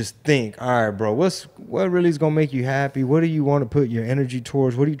and just think, all right, bro, what really is gonna make you happy? What do you want to put your energy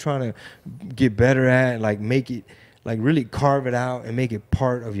towards? What are you trying to get better at? Like make it, like really carve it out and make it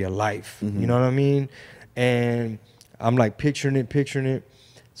part of your life. You know what I mean? And I'm like picturing it.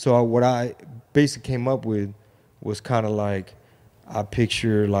 So what I basically came up with was kind of like, I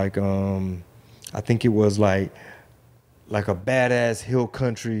picture like, I think it was like a badass hill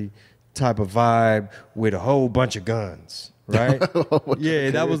country type of vibe with a whole bunch of guns, right?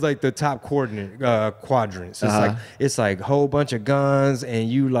 That was like the top quadrant. So it's like a whole bunch of guns, and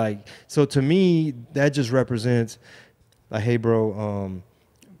you like, so to me that just represents like, hey bro,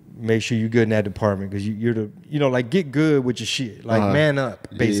 make sure you're good in that department, because you're the, like, get good with your shit, like man up,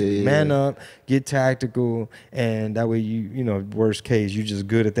 basically. Man up, get tactical, and that way worst case, you just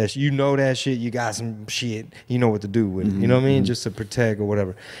good at that shit. That shit, you got some shit, you know what to do with it, you know what I mean, just to protect or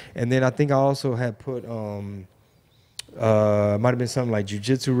whatever. And then I think I also had put it might have been something like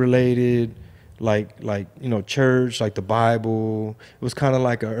jiu-jitsu related, like church, like the Bible. It was kind of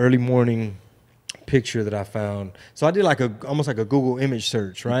like an early morning picture that I found. So I did like almost like a Google image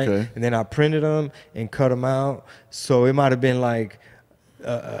search, right? Okay. And then I printed them and cut them out. So it might have been like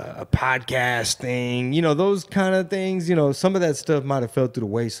a podcast thing, those kind of things. Some of that stuff might have fell through the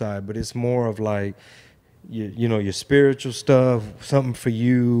wayside, but it's more of like, your spiritual stuff, something for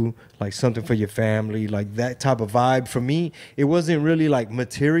you, like something for your family, like that type of vibe. For me, it wasn't really like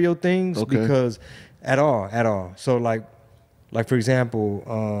material things, because at all. So like for example,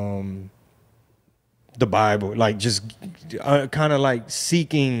 the Bible, like just kind of like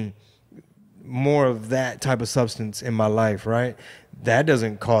seeking more of that type of substance in my life, right? That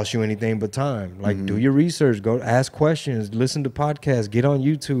doesn't cost you anything but time. Like, do your research, go ask questions, listen to podcasts, get on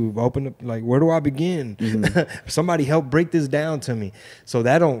YouTube, open up, like, where do I begin? Somebody help break this down to me. So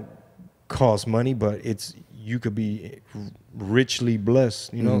that don't cost money, but you could be richly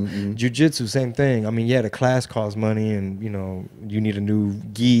blessed, Jiu-jitsu, same thing. I mean, the class costs money, and you need a new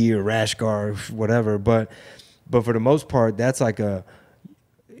gi or rash guard, whatever, but for the most part, that's like a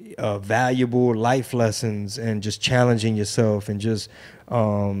valuable life lessons, and just challenging yourself, and just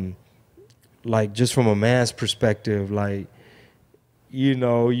like, just from a man's perspective, like, you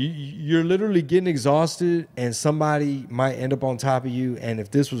know, you're literally getting exhausted, and somebody might end up on top of you. And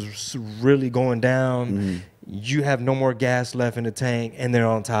if this was really going down, you have no more gas left in the tank, and they're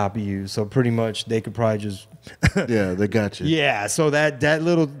on top of you. So pretty much, they could probably just yeah, they got you. Yeah, so that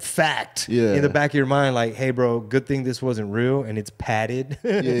little fact in the back of your mind, like, hey, bro, good thing this wasn't real and it's padded.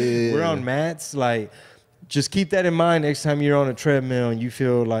 We're on mats, like. Just keep that in mind next time you're on a treadmill and you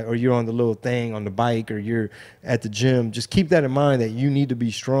feel like, or you're on the little thing on the bike, or you're at the gym. Just keep that in mind that you need to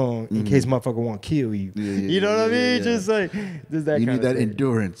be strong in case motherfucker won't kill you. You know what I mean? Just like, just that. You kind need that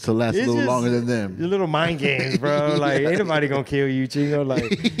endurance to last a little longer than them. Your little mind games, bro. Like, ain't nobody gonna kill you, Chingo.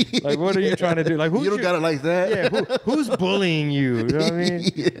 Like what are you trying to do? Like, you don't got it like that. Yeah, who's bullying you? You know what I mean?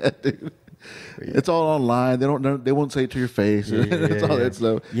 Yeah, dude. It's all online. They won't say it to your face. It's all that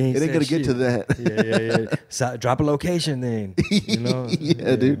stuff. It ain't gonna get to that. So drop a location then. You know?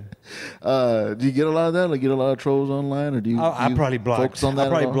 Dude. Do you get a lot of that? Like, get a lot of trolls online, or do you? I probably blocked. Focus on that. I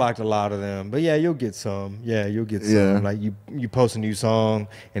probably blocked a lot of them. But yeah, you'll get some. Yeah, you'll get some. Yeah. Like you post a new song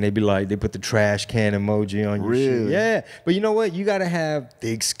and they be like, they put the trash can emoji on your shit. Yeah, but you know what? You gotta have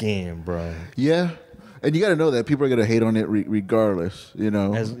thick skin, bro. Yeah. And you got to know that people are going to hate on it regardless, you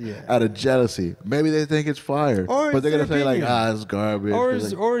know, out of jealousy. Maybe they think it's fire, but they're going to say, like, it's garbage.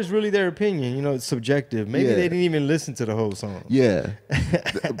 Or it's really their opinion. You know, it's subjective. Maybe they didn't even listen to the whole song. Yeah.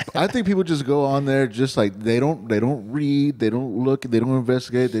 I think people just go on there just like they don't read, they don't look, they don't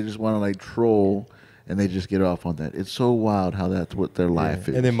investigate. They just want to, like, troll, and they just get off on that. It's so wild how that's what their life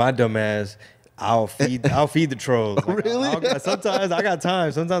is. And then my dumb ass, I'll feed the trolls. Like, really? Sometimes I got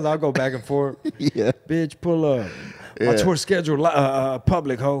time. Sometimes I'll go back and forth. Yeah. Bitch, pull up. My tour schedule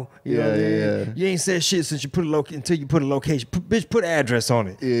public, ho. You know what I mean? You ain't said shit since you put until you put a location. Bitch, put an address on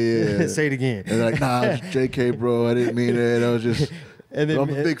it. Yeah. Say it again. And they're like, nah, it's JK, bro. I didn't mean it. I was just... I'm a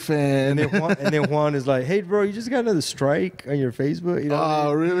big fan. And then Juan is like, "Hey, bro, you just got another strike on your Facebook." You know?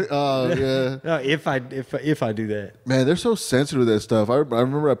 Oh, really? Oh, yeah. No, if I do that, man, they're so sensitive to that stuff. I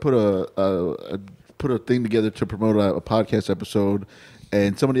remember I put a thing together to promote a podcast episode,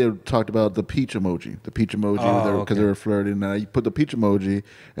 and somebody had talked about the peach emoji, because they were flirting. And I put the peach emoji,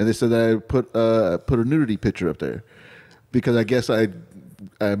 and they said that I put a nudity picture up there because I guess I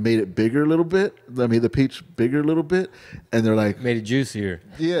made it bigger a little bit. I made the peach bigger a little bit, and they're like, made it juicier.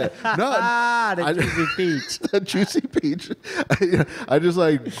 Yeah, no, the juicy peach. The juicy peach. I just,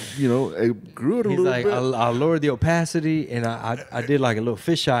 like, you know, I grew it a little bit. I lowered the opacity, and I did like a little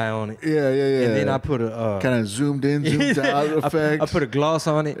fisheye on it. Yeah. And then I put a kind of zoomed in, zoomed out effect. I put a gloss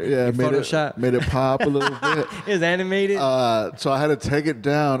on it. Yeah, made it pop a little bit. It was animated. So I had to take it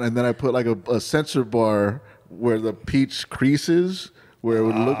down, and then I put like a sensor bar where the peach creases, where it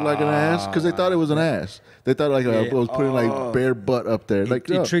would look like an ass, because they thought it was an ass. They thought like I was putting like bare butt up there. Like,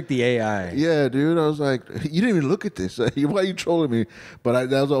 it tricked the AI. Yeah, dude. I was like, you didn't even look at this. Why are you trolling me? But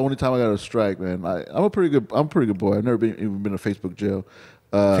that was the only time I got a strike, man. I'm a pretty good boy. I've never even been to Facebook jail.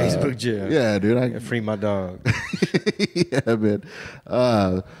 Facebook jail. Yeah, dude. I free my dog. Yeah, man.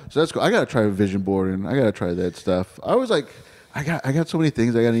 So that's cool. I gotta try vision boarding. I gotta try that stuff. I was like, I got so many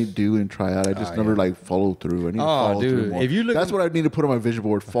things I gotta need to do and try out. I just never like follow through. I need to follow through more. If you look, that's what I need to put on my vision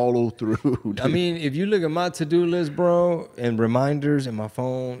board. Follow through. Dude. I mean, if you look at my to-do list, bro, and reminders in my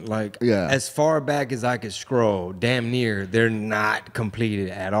phone, like as far back as I could scroll, damn near, they're not completed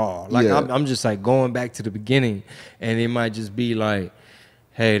at all. Like I'm just like going back to the beginning, and it might just be like,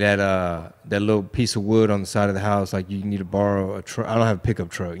 hey, that little piece of wood on the side of the house, like you need to borrow a truck. I don't have a pickup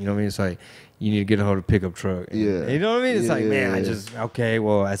truck. You know what I mean? It's like, you need to get a hold of a pickup truck. And, you know what I mean? It's like, man, I just,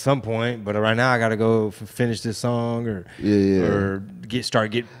 well, at some point, but right now I got to go finish this song or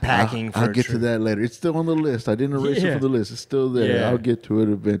start packing. I'll get to that later. It's still on the list. I didn't erase it from the list. It's still there. Yeah. I'll get to it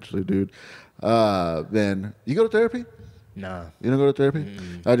eventually, dude. Then, you go to therapy? Nah. You don't go to therapy?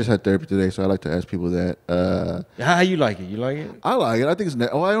 I just had therapy today, so I like to ask people that. How you like it? You like it? I like it. I think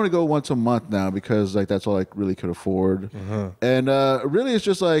it's I only go once a month now because like that's all I really could afford. And really, it's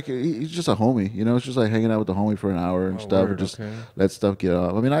just like he's just a homie. You know, it's just like hanging out with the homie for an hour and stuff, and just let stuff get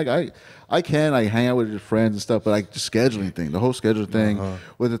off. I mean, I can like hang out with your friends and stuff, but like just scheduling thing, the whole schedule thing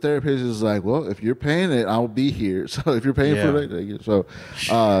with the therapist is like, well, if you're paying it, I'll be here. So if you're paying for it, so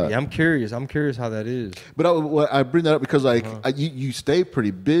I'm curious. I'm curious how that is. But I bring that up because like you stay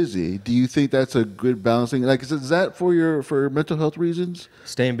pretty busy. Do you think that's a good balancing? Like, is that for mental health reasons?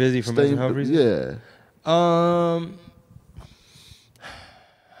 Staying busy for mental health reasons? Yeah.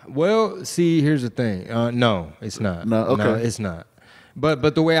 Well, see, here's the thing. No, it's not. No, okay. No, it's not.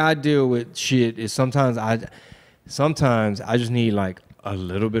 But the way I deal with shit is sometimes I just need like a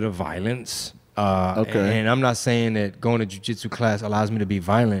little bit of violence. And I'm not saying that going to jiu-jitsu class allows me to be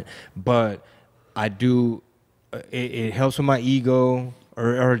violent, but I do it helps with my ego.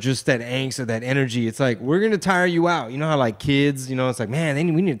 Or just that angst or that energy. It's like, we're going to tire you out. You know how like kids, you know, it's like, man,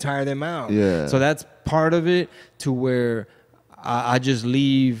 we need to tire them out. Yeah. So that's part of it, to where I just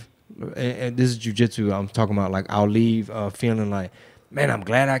leave, and this is jujitsu I'm talking about, like I'll leave feeling like, man, I'm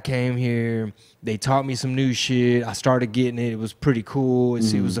glad I came here. They taught me some new shit. I started getting it. It was pretty cool.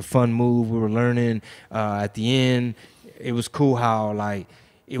 It was a fun move. We were learning. At the end, it was cool how like,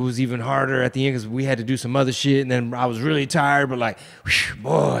 it was even harder at the end because we had to do some other shit, and then I was really tired, but like, whew,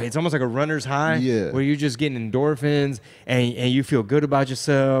 boy, it's almost like a runner's high, where you're just getting endorphins and you feel good about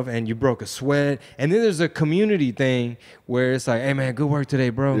yourself and you broke a sweat. And then there's a community thing where it's like, hey man, good work today,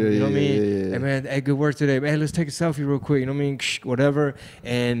 bro. You know what I mean? Hey man, hey, good work today. Hey, let's take a selfie real quick. You know what I mean? Whatever.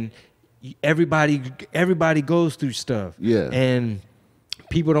 And everybody goes through stuff. Yeah. And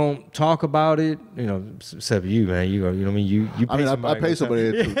people don't talk about it, you know, except you, man. You know what I mean? You pay I pay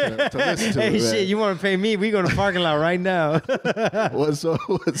somebody to listen to hey, it. Shit, you want to pay me? We go to the parking lot right now. What's so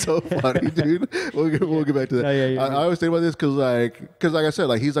funny, dude? We'll get back to that. Yeah. I always think about this because like I said,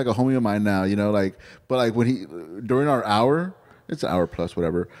 like he's like a homie of mine now, you know, like, but like when during our hour, it's an hour plus,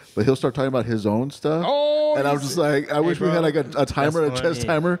 whatever. But he'll start talking about his own stuff. Oh, and I'm just like, I wish we had like a timer, a chest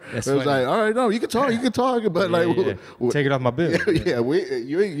timer. It was like, all right, no, you can talk, but like, take it off my bill.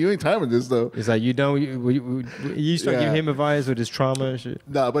 You ain't timing this though. It's like, you don't, you start giving him advice with his trauma and shit.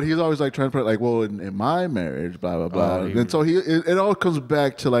 No, but he's always like trying to put like, well, in my marriage, blah blah blah. And so it all comes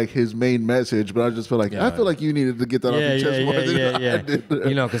back to like his main message. But I just feel like I feel like you needed to get that off your chest more than I did.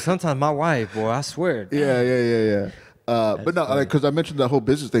 You know, because sometimes my wife, boy, I swear. Yeah. But no, like, because I mentioned that whole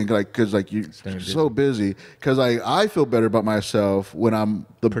business thing, like, because like you're so busy. Because I feel better about myself when I'm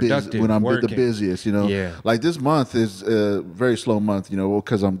the busiest. You know, like this month is a very slow month. You know,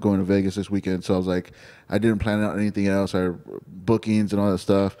 because I'm going to Vegas this weekend, so I was like, I didn't plan out anything else or bookings and all that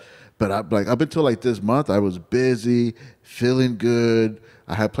stuff. But up until like this month, I was busy, feeling good.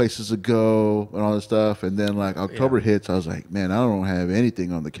 I had places to go and all this stuff, and then like October hits, I was like, man, I don't have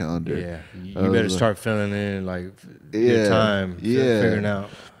anything on the calendar. Yeah, you better start filling in like your time, figuring out.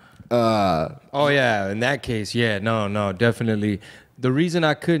 In that case, no, definitely. The reason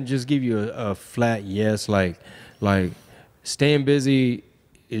I couldn't just give you a flat yes, like staying busy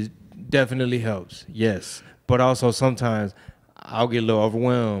is definitely helps, yes, but also sometimes I'll get a little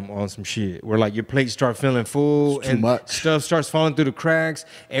overwhelmed on some shit where like your plate start feeling full and stuff starts falling through the cracks.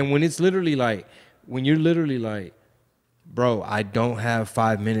 And when it's literally like, when you're literally like, bro, I don't have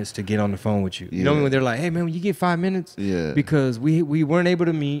 5 minutes to get on the phone with you. You know when they're like, hey man, when you get 5 minutes, because we weren't able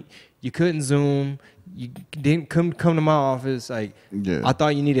to meet, you couldn't Zoom, you didn't come to my office. Like, I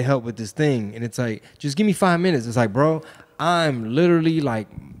thought you needed help with this thing, and it's like, just give me 5 minutes. It's like, bro, I'm literally like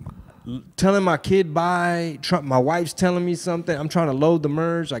telling my kid bye. My wife's telling me something. I'm trying to load the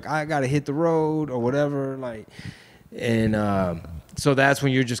merge. Like, I gotta hit the road or whatever. Like, and so that's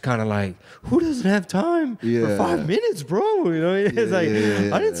when you're just kind of like, who doesn't have time for 5 minutes, bro? You know, it's like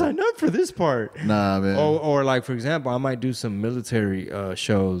I didn't sign up for this part. Nah, man. Or like, for example, I might do some military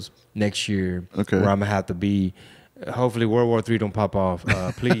shows next year where I'm gonna have to be. Hopefully World War III don't pop off.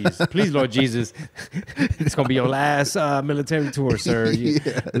 Please, Lord Jesus. It's going to be your last military tour, sir.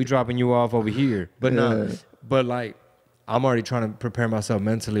 We dropping you off over here. But but like, I'm already trying to prepare myself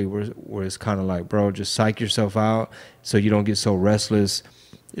mentally where it's kind of like, bro, just psych yourself out so you don't get so restless.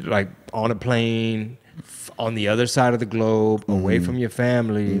 Like on a plane, on the other side of the globe, away from your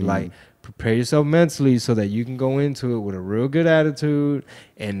family, like, prepare yourself mentally so that you can go into it with a real good attitude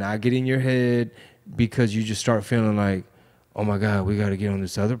and not get in your head. Because you just start feeling like, oh my God, we got to get on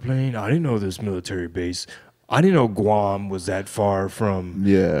this other plane. I didn't know this military base. I didn't know Guam was that far from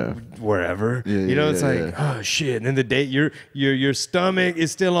wherever. You know, it's like, oh shit. And then the day your stomach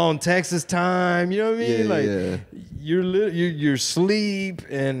is still on Texas time. You know what I mean? Like you're sleep,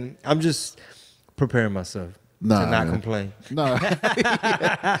 and I'm just preparing myself. To not complain. No.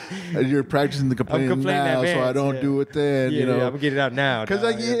 You're practicing the complaining now, so I don't do it then. You know, I'm gonna get it out now.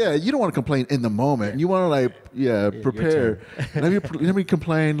 Because you don't want to complain in the moment. You want to prepare. Let me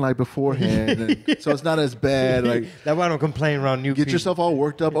complain like beforehand, so it's not as bad. Like that's why I don't complain around new people. Get yourself all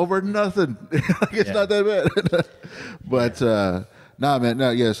worked up over nothing. It's not that bad. But nah, man.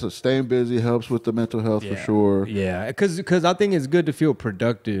 No, so staying busy helps with the mental health for sure. Yeah, because I think it's good to feel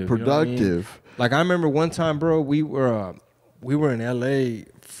productive. Productive. You know what I mean? Like I remember one time, bro, we were in LA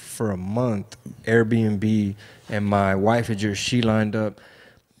for a month, Airbnb, and my wife she lined up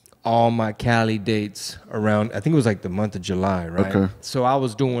all my Cali dates around, I think it was like the month of July, right? Okay. So I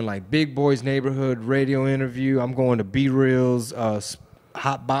was doing like Big Boy's Neighborhood radio interview. I'm going to B-Reels,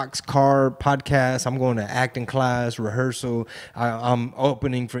 hot box car podcast. I'm going to acting class, rehearsal. I'm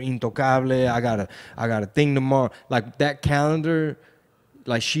opening for Intocable. I got a thing tomorrow. Like that calendar,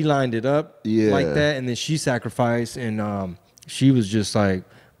 like she lined it up like that, and then she sacrificed, and she was just like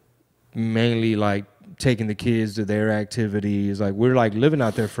mainly like taking the kids to their activities. Like we're like living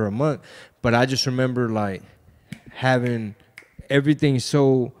out there for a month, but I just remember like having everything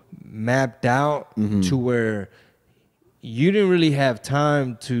so mapped out to where you didn't really have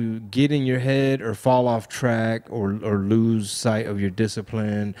time to get in your head or fall off track or lose sight of your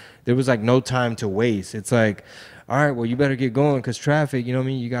discipline. There was like no time to waste. It's like, all right, well, you better get going because traffic, you know what I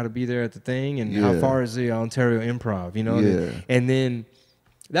mean? You got to be there at the thing. And how far is the Ontario Improv, you know? And then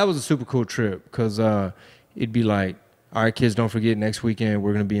that was a super cool trip because it'd be like, all right, kids, don't forget next weekend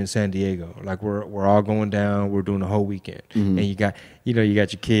we're gonna be in San Diego. Like we're all going down. We're doing the whole weekend, and you got your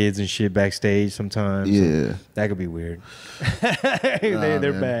kids and shit backstage sometimes. Yeah, so that could be weird.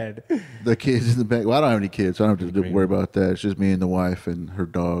 They're bad. The kids in the back. Well, I don't have any kids, so I don't have to worry about that. It's just me and the wife and her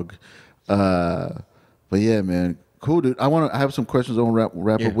dog. But yeah, man, cool, dude. I have some questions. I want to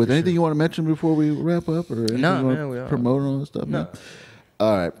wrap up with. Anything you want to mention before we wrap up, or anything you want to promote on stuff? No. Man?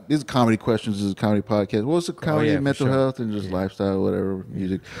 All right, these are comedy questions. This is a comedy podcast. What's the comedy, mental health, and just lifestyle, whatever,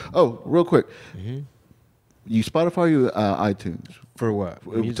 music. Oh, real quick, you Spotify or you iTunes? For what?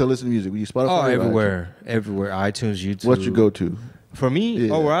 To listen to music. You Spotify? Oh, everywhere, everywhere. iTunes, YouTube. What's your go-to? For me?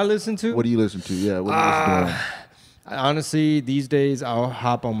 Yeah. Oh, where I listen to? What do you listen to? Yeah. What do you listen to? Honestly, these days I'll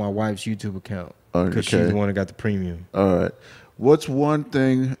hop on my wife's YouTube account because she's the one that got the premium. All right. What's one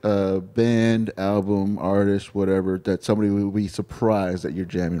thing, band, album, artist, whatever, that somebody would be surprised that you're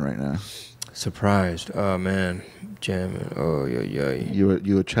jamming right now? Surprised? Oh, man. Jamming. Oh, yeah.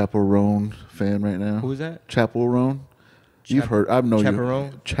 You a Chappell Roan fan right now? Who's that? Chappell Roan? You've heard. I know Chappell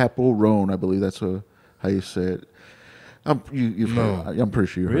Roan? Chappell Roan, I believe that's how you say it. You've heard. I'm pretty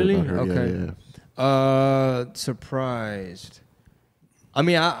sure you heard about her. Okay. Yeah. Surprised. I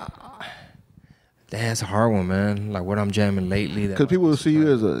mean, that's a hard one, man. Like what I'm jamming lately. Because people will see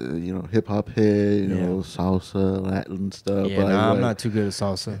you as a hip hop head, salsa, Latin stuff. Yeah, I'm not too good at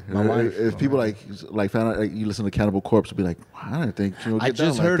salsa. My wife. If people like found out you listen to Cannibal Corpse, would be like, I don't think I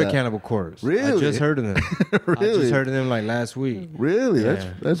just heard of Cannibal Corpse. Really? I just heard of them. Really? I just heard of them like last week. Really?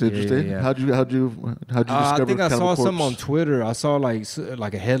 Yeah. That's interesting. Yeah. How'd you discover? I think I saw Corpse? something on Twitter. I saw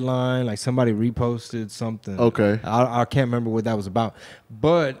like a headline, like somebody reposted something. Okay. I can't remember what that was about,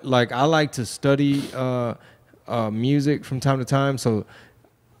 but like I like to study music from time to time. So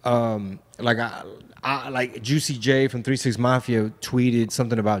like I like Juicy J from 3 6 Mafia tweeted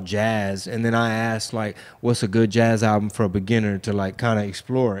something about jazz, and then I asked like, what's a good jazz album for a beginner to like kind of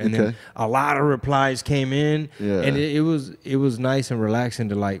explore, and then a lot of replies came in, and it was nice and relaxing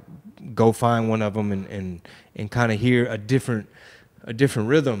to like go find one of them and kind of hear a different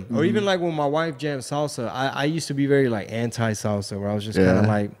rhythm. Or even like when my wife jammed salsa, I used to be very like anti-salsa, where I was just kind of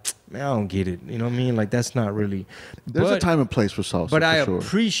like, man, I don't get it. You know what I mean? Like that's not really. There's a time and place for salsa. But I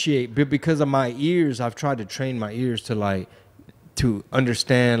appreciate, because of my ears, I've tried to train my ears to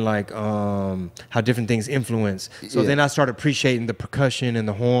understand like how different things influence. So then I start appreciating the percussion and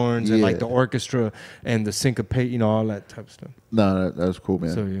the horns and like the orchestra and the syncopate, all that type of stuff. No, that's cool,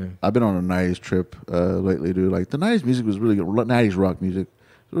 man. So I've been on a 90s trip lately, dude. Like the 90s music was really good. 90s rock music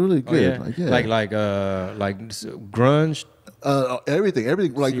was really good. Oh, yeah? Like grunge.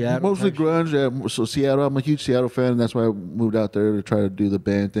 Everything, like mostly grunge. Yeah. So Seattle, I'm a huge Seattle fan, and that's why I moved out there to try to do the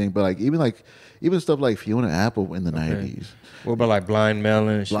band thing. But even stuff like Fiona Apple in the 90s. What about like Blind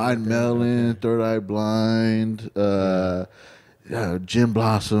Melon? Blind Melon, Third Eye Blind, Jim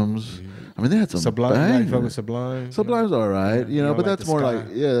Blossoms. I mean, they had some Sublime. You fuck with Sublime? Sublime's all right, but that's more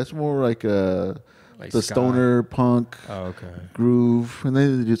like the stoner punk groove, and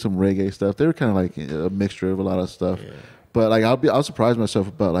they did some reggae stuff. They were kind of like a mixture of a lot of stuff. Yeah. But like I'll surprise myself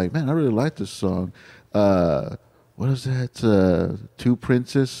about like, man, I really like this song. What is that? Two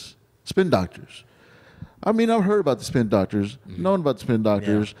Princes, Spin Doctors. I mean, I've heard about the Spin Doctors, known about the Spin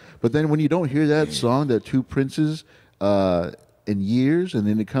Doctors, but then when you don't hear that song, that Two Princes, in years, and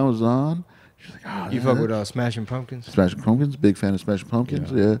then it comes on, you're like, you fuck with Smashing Pumpkins? Smashing Pumpkins, big fan of Smashing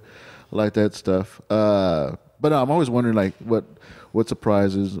Pumpkins. Yeah, I like that stuff. But I'm always wondering like what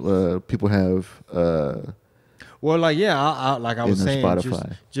surprises people have. Well, like I was saying,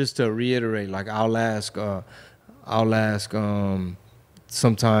 Spotify. Just to reiterate, like I'll ask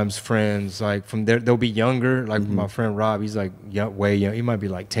sometimes friends like from there, they'll be younger. Like my friend Rob, he's like way young. He might be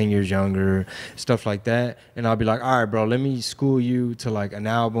like 10 years younger, stuff like that. And I'll be like, all right, bro, let me school you to like an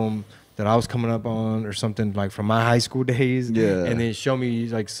album that I was coming up on or something like from my high school days. Yeah. And then show me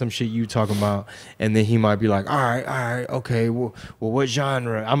like some shit you talking about. And then he might be like, all right, okay, well, what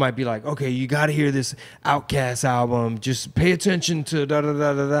genre? I might be like, okay, you got to hear this Outkast album. Just pay attention to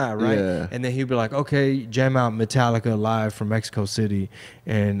da-da-da-da-da, right? Yeah. And then he'd be like, okay, jam out Metallica live from Mexico City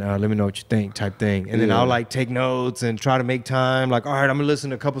and let me know what you think type thing. And then I'll like take notes and try to make time. Like, all right, I'm going to listen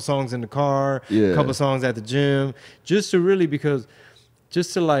to a couple songs in the car, a couple songs at the gym, just to really,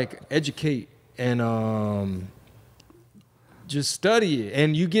 just to like educate and just study it.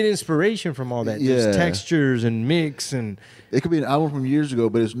 And you get inspiration from all that. Just textures and mix and... It could be an album from years ago,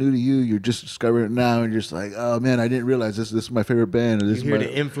 but it's new to you. You're just discovering it now, and you're just like, oh man, I didn't realize this is my favorite band. Or this you hear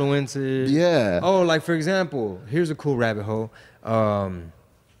the influences. Yeah. Oh, like for example, here's a cool rabbit hole. What's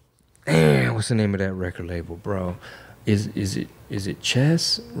the name of that record label, bro? Is it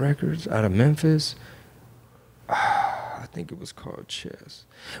Chess Records out of Memphis? I think it was called Chess.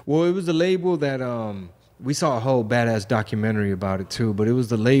 Well, it was the label that we saw a whole badass documentary about it too. But it was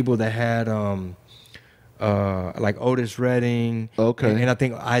the label that had like Otis Redding. Okay. And I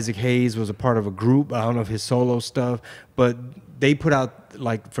think Isaac Hayes was a part of a group. I don't know if his solo stuff, but they put out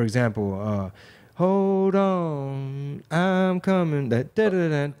like, for example, hold on, I'm coming. That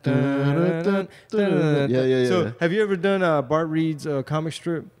yeah. So have you ever done Bart Reed's comic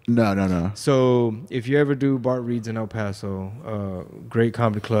strip? No. So if you ever do Bart Reed's in El Paso, great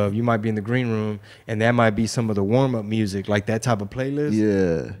comedy club, you might be in the green room, and that might be some of the warm-up music, like that type of playlist.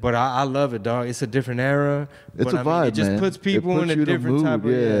 Yeah. But I love it, dog. It's a different era. It's but a vibe, it just man. puts people in a different type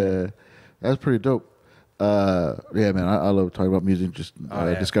of... Yeah. That's pretty dope. Yeah, man, I love talking about music, just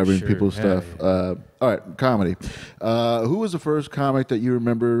discovering people's stuff. All right, comedy. Who was the first comic that you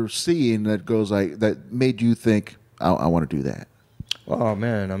remember seeing that goes like that made you think, I want to do that? Oh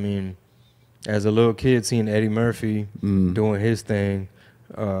man, I mean, as a little kid, seeing Eddie Murphy doing his thing,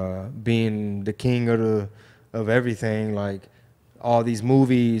 being the king of everything, like all these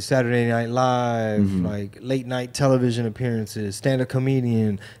movies, Saturday Night Live, like late night television appearances, stand-up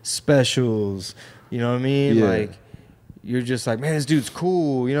comedian specials. You know what I mean? Yeah. Like, you're just like, man, this dude's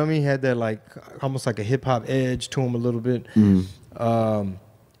cool. You know what I mean? He had that, like, almost like a hip-hop edge to him a little bit.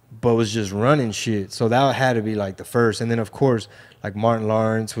 But was just running shit. So that had to be, like, the first. And then, of course, like, Martin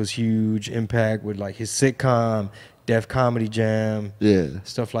Lawrence was huge impact with, like, his sitcom, Def Comedy Jam. Yeah.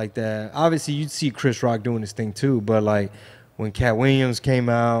 Stuff like that. Obviously, you'd see Chris Rock doing his thing, too. But, like, when Cat Williams came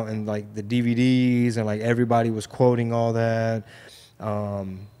out and, like, the DVDs and, like, everybody was quoting all that,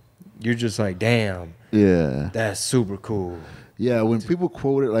 you're just like, damn. Yeah. That's super cool. Yeah, when people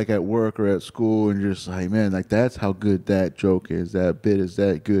quote it like at work or at school, and you're just like, man, like that's how good that joke is. That bit is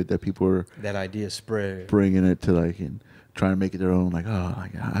that good that people are that idea spread, bringing it to like and trying to make it their own. Like, oh,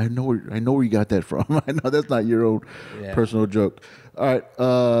 like, I know where you got that from. I know that's not your own personal joke. All right,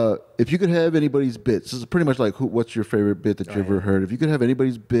 if you could have anybody's bits, this is pretty much like what's your favorite bit that you ever heard? If you could have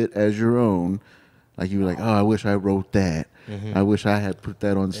anybody's bit as your own, like you were like, oh, I wish I wrote that. I wish I had put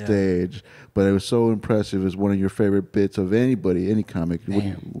that on stage, but it was so impressive. It's one of your favorite bits of anybody, any comic. What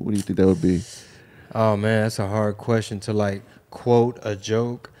do you think that would be? Oh man, that's a hard question to like quote a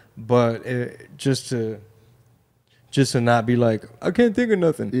joke, but just to not be like, I can't think of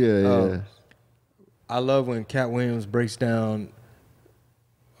nothing. Yeah. I love when Cat Williams breaks down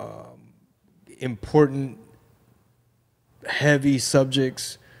important, heavy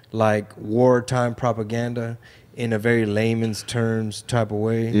subjects like wartime propaganda in a very layman's terms type of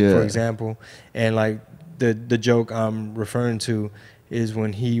way, for example. And like the joke I'm referring to is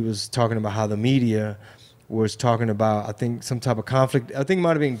when he was talking about how the media was talking about, I think, some type of conflict. I think it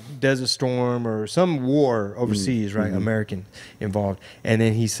might have been Desert Storm or some war overseas, right? American involved. And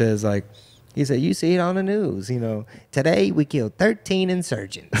then he said, you see it on the news, you know, today we killed 13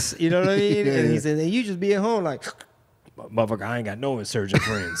 insurgents. You know what I mean? And he said, and you just be at home like, motherfucker, I ain't got no insurgent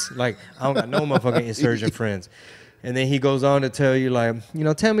friends. Like, I don't got no motherfucking insurgent friends. And then he goes on to tell you, like, you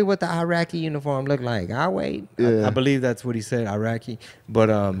know, tell me what the Iraqi uniform look like. I'll wait. I believe that's what he said, Iraqi.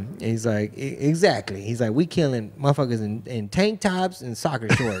 But he's like, exactly. He's like, we killing motherfuckers in tank tops and soccer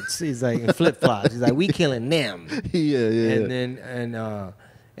shorts. He's like, in flip-flops. He's like, we killing them.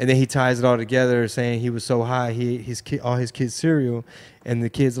 And then he ties it all together, saying he was so high, all his kids' cereal, and the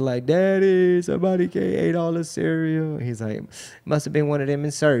kids are like, Daddy, somebody ate all the cereal. He's like, must have been one of them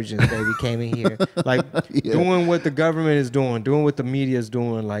insurgents, baby, came in here. Like, doing what the government is doing what the media is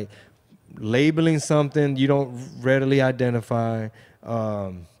doing, like labeling something you don't readily identify,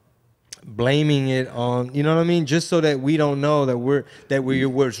 blaming it on, you know what I mean? Just so that we don't know that what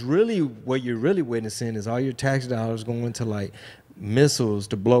you're really witnessing is all your tax dollars going to like missiles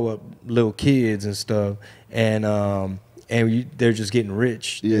to blow up little kids and stuff, and and they're just getting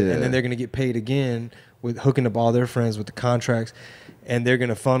rich. Yeah. And then they're going to get paid again with hooking up all their friends with the contracts, and they're going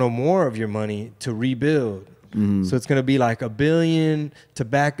to funnel more of your money to rebuild. So it's going to be like $1 billion to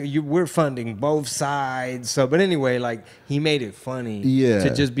back. We're funding both sides. So, but anyway, like he made it funny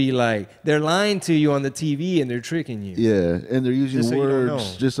to just be like, they're lying to you on the TV and they're tricking you. Yeah, and they're using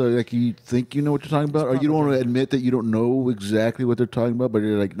words just so like you think you know what you're talking about, or you don't want to admit that you don't know exactly what they're talking about, but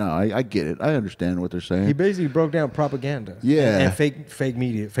you're like, no, I get it. I understand what they're saying. He basically broke down propaganda. Yeah. And fake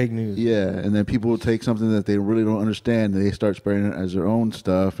media, fake news. Yeah, and then people will take something that they really don't understand and they start spreading it as their own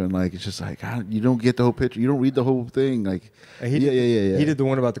stuff, and like it's just like you don't get the whole picture. You don't read the whole thing. Like He did the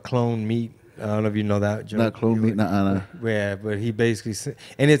one about the clone meat. I don't know if you know that joke. Not clone meat, nah. Yeah, but he basically said,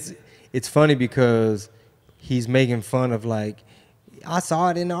 and it's funny because he's making fun of like, I saw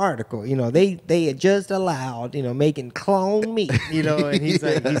it in the article, you know, they had just allowed, you know, making clone meat, you know, and he's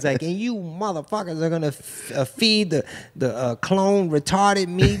like, and you motherfuckers are gonna feed the clone retarded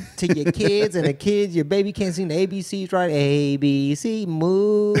meat to your kids, and the kids, your baby can't sing the ABCs right, ABC,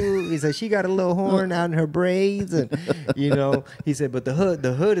 moo. He said she got a little horn out in her braids, and you know, he said, but the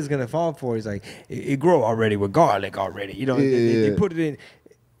hood is gonna fall for it. He's like, it grow already with garlic already, you know, they put it in.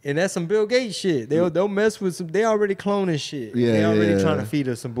 And that's some Bill Gates shit. They'll mess with some. They already cloning shit. Yeah, they already trying to feed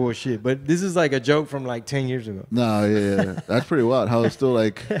us some bullshit. But this is like a joke from like 10 years ago. No, yeah, that's pretty wild. How it still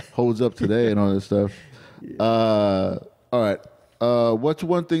like holds up today and all this stuff. All right. What's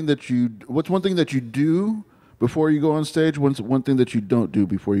one thing that you do before you go on stage? What's one thing that you don't do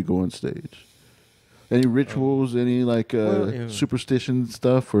before you go on stage? Any rituals? Any like superstition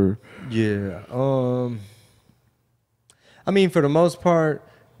stuff or? Yeah. I mean, for the most part,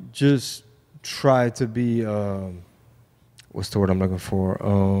 just try to be, what's the word I'm looking for?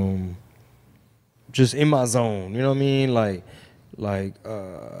 Just in my zone, you know what I mean? Like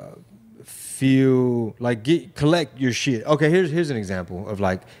feel, like collect your shit. Okay, here's an example of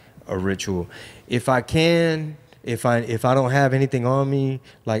like a ritual. If I don't have anything on me,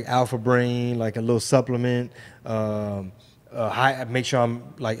 like Alpha Brain, like a little supplement, make sure I'm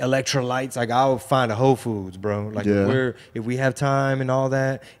like electrolytes. Like I'll find a Whole Foods, bro. Like if we have time and all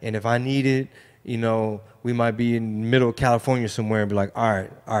that, and if I need it, you know, we might be in the middle of California somewhere and be like, all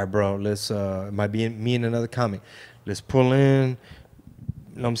right, bro. Let's it might be me and another comic. Let's pull in.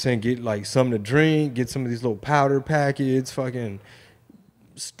 You know what I'm saying? Get like something to drink. Get some of these little powder packets. Fucking,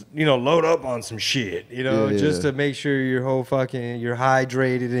 you know, load up on some shit. You know, just to make sure you're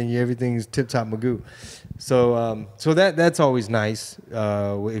hydrated and everything's tip top magoo. So that's always nice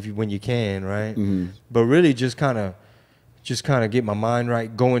when you can, right? Mm-hmm. But really just kind of get my mind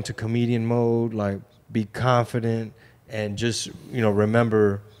right, go into comedian mode, like be confident, and just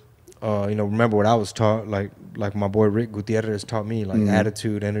remember what I was taught, like my boy Rick Gutierrez taught me, like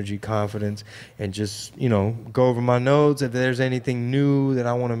attitude, energy, confidence, and just go over my notes. If there's anything new that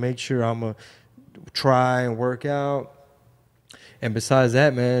I want to make sure I'm gonna try and work out, and besides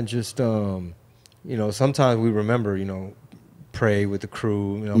that, man, just sometimes we remember, pray with the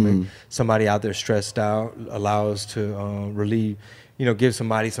crew, make somebody out there stressed out, allow us to relieve, give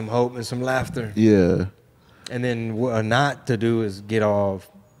somebody some hope and some laughter. Yeah. And then what not to do is get all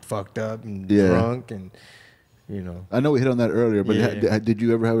fucked up and drunk and, I know we hit on that earlier, but did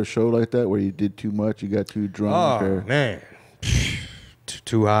you ever have a show like that where you did too much, you got too drunk? Oh, man.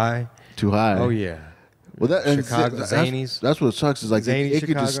 Too high. Too high. Oh, yeah. Well, Chicago Zanies. That's what sucks. Is like it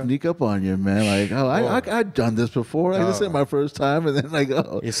could just sneak up on you, man. Like, I've done this before. Like, this ain't my first time, and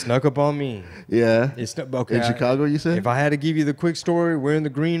then it snuck up on me. Yeah. Okay. In Chicago, you said? If I had to give you the quick story, we're in the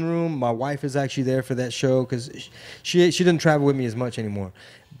green room. My wife is actually there for that show because she doesn't travel with me as much anymore.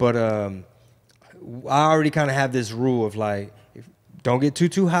 But I already kind of have this rule of like, don't get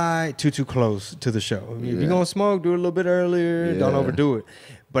too high, too close to the show. If you're gonna smoke, do it a little bit earlier. Don't overdo it.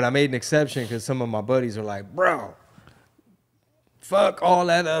 But I made an exception because some of my buddies are like, bro, fuck all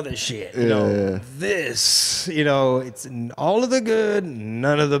that other shit. This, it's all of the good,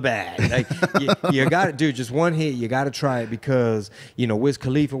 none of the bad. Like you got to do just one hit. You got to try it because, Wiz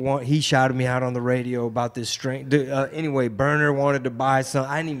Khalifa, he shouted me out on the radio about this strain. Anyway, Burner wanted to buy some.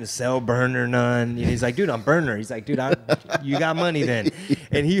 I didn't even sell Burner none. He's like, dude, I'm Burner. He's like, dude, you got money then.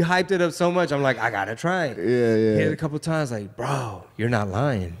 And he hyped it up so much. I'm like, I got to try it. Yeah. Hit it a couple of times like, bro, you're not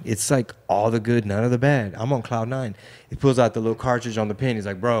lying. It's like all the good, none of the bad. I'm on cloud 9. He pulls out the little cartridge on the pen. He's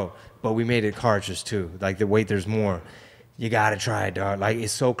like, bro, but we made it cartridge too. Like the wait, there's more. You gotta try it, dog. Like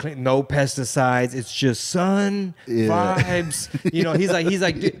it's so clean, no pesticides. It's just sun vibes. You know, he's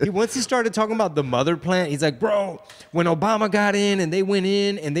like. Once he started talking about the mother plant, he's like, bro, when Obama got in and they went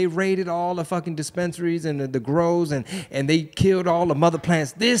in and they raided all the fucking dispensaries and the grows and they killed all the mother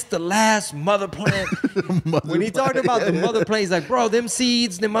plants. This the last mother plant. When he talked about the mother plant, he's like, bro, them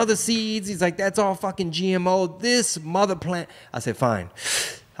seeds, them other seeds. He's like, that's all fucking GMO. This mother plant. I said, fine.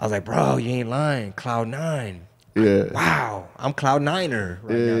 I was like, bro, you ain't lying. Cloud9. Yeah. Wow, I'm Cloud9er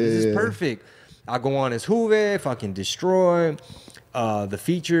right now. This is perfect. I go on as Juve, fucking destroy. The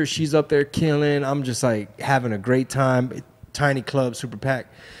feature, she's up there killing. I'm just like having a great time. Tiny club, super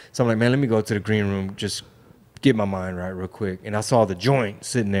packed. So I'm like, man, let me go to the green room, just get my mind right real quick. And I saw the joint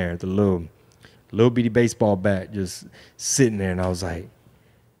sitting there, the little bitty baseball bat just sitting there. And I was like,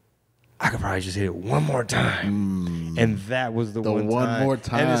 I could probably just hit it one more time. And that was the one more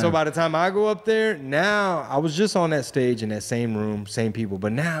time. And then, so by the time I go up there, now I was just on that stage in that same room, same people.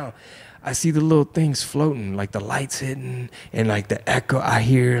 But now I see the little things floating, like the lights hitting and like the echo I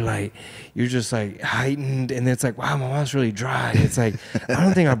hear, like you're just like heightened. And then it's like, wow, my mouth's really dry. It's like, I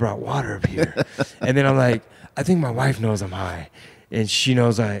don't think I brought water up here. And then I'm like, I think my wife knows I'm high. And she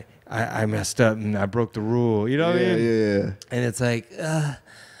knows I messed up and I broke the rule. You know what I mean? Yeah. And it's like,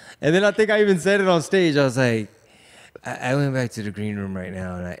 and then I think I even said it on stage. I was like, I went back to the green room right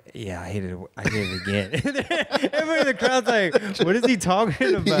now, and I hit it again. Everybody in the crowd's like, what is he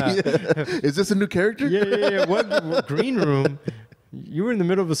talking about? Is this a new character? Yeah. What green room? You were in the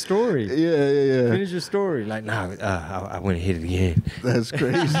middle of a story. Yeah. Finish your story. Like, nah, I went and hit it again. That's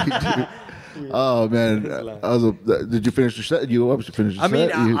crazy, dude. Oh, man. Did you finish the set? You obviously finished the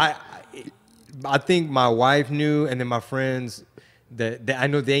set. I think my wife knew, and then my friends... that I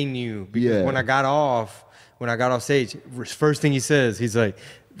know they knew because when I got off stage, first thing he says, he's like,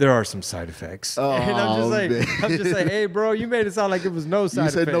 "There are some side effects," and I'm just like, "Hey, bro, you made it sound like it was no side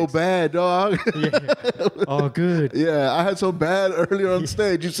effects." You said no bad, dog. All good. Yeah, I had some bad earlier on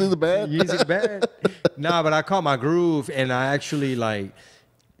stage. You see the bad? You see the bad? Nah, but I caught my groove, and I actually like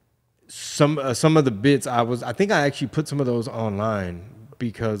some of the bits. I think I actually put some of those online.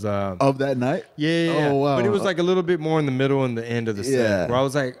 Because of that night? Yeah. Oh, wow. But it was like a little bit more in the middle and the end of the set where I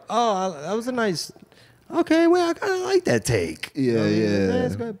was like, oh, that was a nice, okay, well, I kind of like that take. Yeah.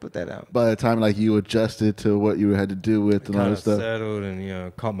 Let's go ahead and put that out. By the time like you adjusted to what you had to do with and all that stuff. Settled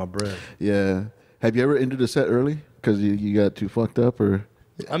and caught my breath. Yeah. Have you ever ended a set early because you got too fucked up or?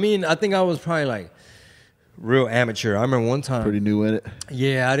 I mean, I think I was probably like real amateur. I remember one time. Pretty new in it?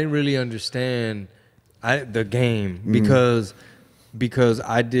 Yeah, I didn't really understand the game because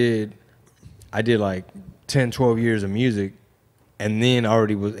I did like 10, 12 years of music and then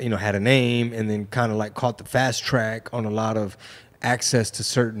already was, had a name and then kind of like caught the fast track on a lot of access to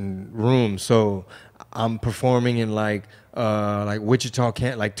certain rooms. So I'm performing in like Wichita,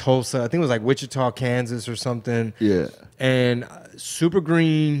 like Tulsa. I think it was like Wichita, Kansas or something. Yeah. And super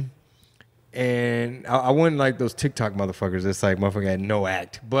green. And I wasn't like those TikTok motherfuckers. It's like motherfucker had no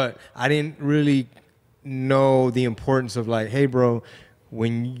act. But I didn't really know the importance of like, hey, bro,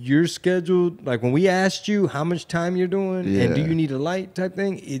 when you're scheduled, like when we asked you how much time you're doing and do you need a light type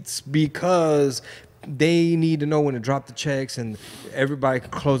thing, it's because they need to know when to drop the checks and everybody can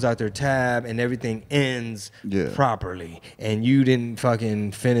close out their tab and everything ends properly. And you didn't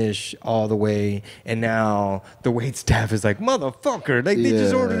fucking finish all the way. And now the wait staff is like, motherfucker, they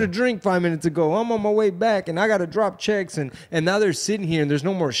just ordered a drink 5 minutes ago. I'm on my way back and I got to drop checks. And now they're sitting here and there's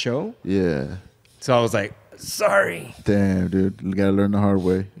no more show. Yeah. So I was like, sorry. Damn, dude. You got to learn the hard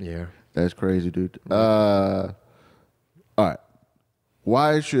way. Yeah. That's crazy, dude. All right.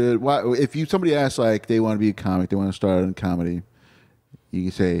 If somebody asks like they want to be a comic, they want to start in comedy, you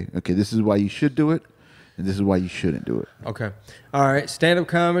can say, okay, this is why you should do it, and this is why you shouldn't do it. Okay. All right. Stand-up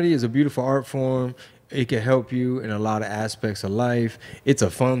comedy is a beautiful art form. It can help you in a lot of aspects of life. It's a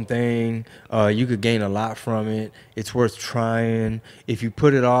fun thing. You could gain a lot from it. It's worth trying. If you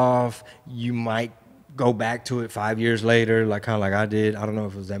put it off, you might go back to it 5 years later, like kind of like I did. I don't know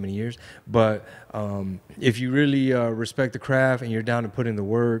if it was that many years, but if you really respect the craft and you're down to put in the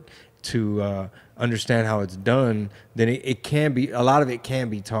work to understand how it's done, then it can be, a lot of it can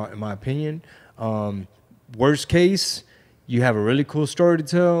be taught, in my opinion. Worst case, you have a really cool story to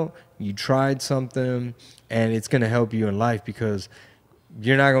tell, you tried something, and it's going to help you in life because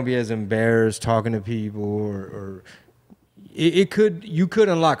you're not going to be as embarrassed talking to people or you could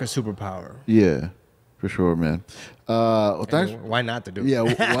unlock a superpower. Yeah. For sure, man. Well, thanks. Why not to do it? Yeah,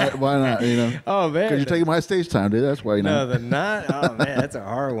 why not? Oh, man. Because you're taking my stage time, dude. That's why, No, the not. Oh, man, that's a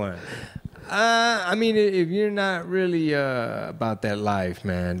hard one. I mean, if you're not really about that life,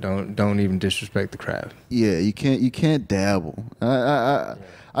 man, don't even disrespect the craft. Yeah, you can't dabble.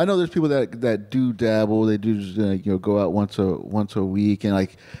 I know there's people that do dabble. They do just, go out once a week, and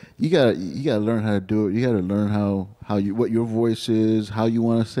like you gotta learn how to do it. You gotta learn how what your voice is, how you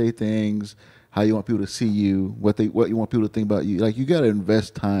want to say things, how you want people to see you, what you want people to think about you. Like you gotta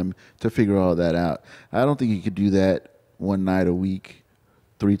invest time to figure all that out. I don't think you could do that one night a week,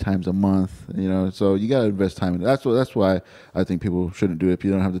 3 times a month, so you got to invest time in it. That's why I think people shouldn't do it if you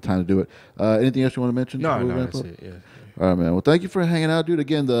don't have the time to do it. Anything else you want to mention? No, that's it. Yeah. All right, man. Well, thank you for hanging out, dude.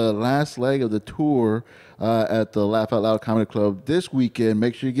 Again, the last leg of the tour at the Laugh Out Loud Comedy Club this weekend.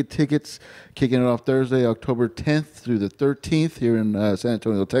 Make sure you get tickets. Kicking it off Thursday, October 10th through the 13th here in San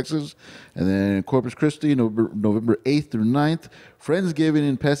Antonio, Texas. And then Corpus Christi, November 8th through 9th. Friendsgiving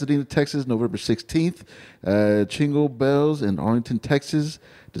in Pasadena, Texas, November 16th. Chingo Bells in Arlington, Texas,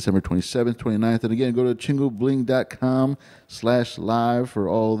 December 27th, 29th. And again, go to chingobling.com/live for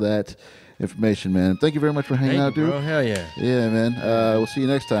all that information, man. Thank you very much for hanging out, dude. Bro. Hell yeah. Yeah, man. We'll see you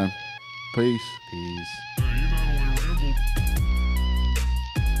next time. Peace. Peace.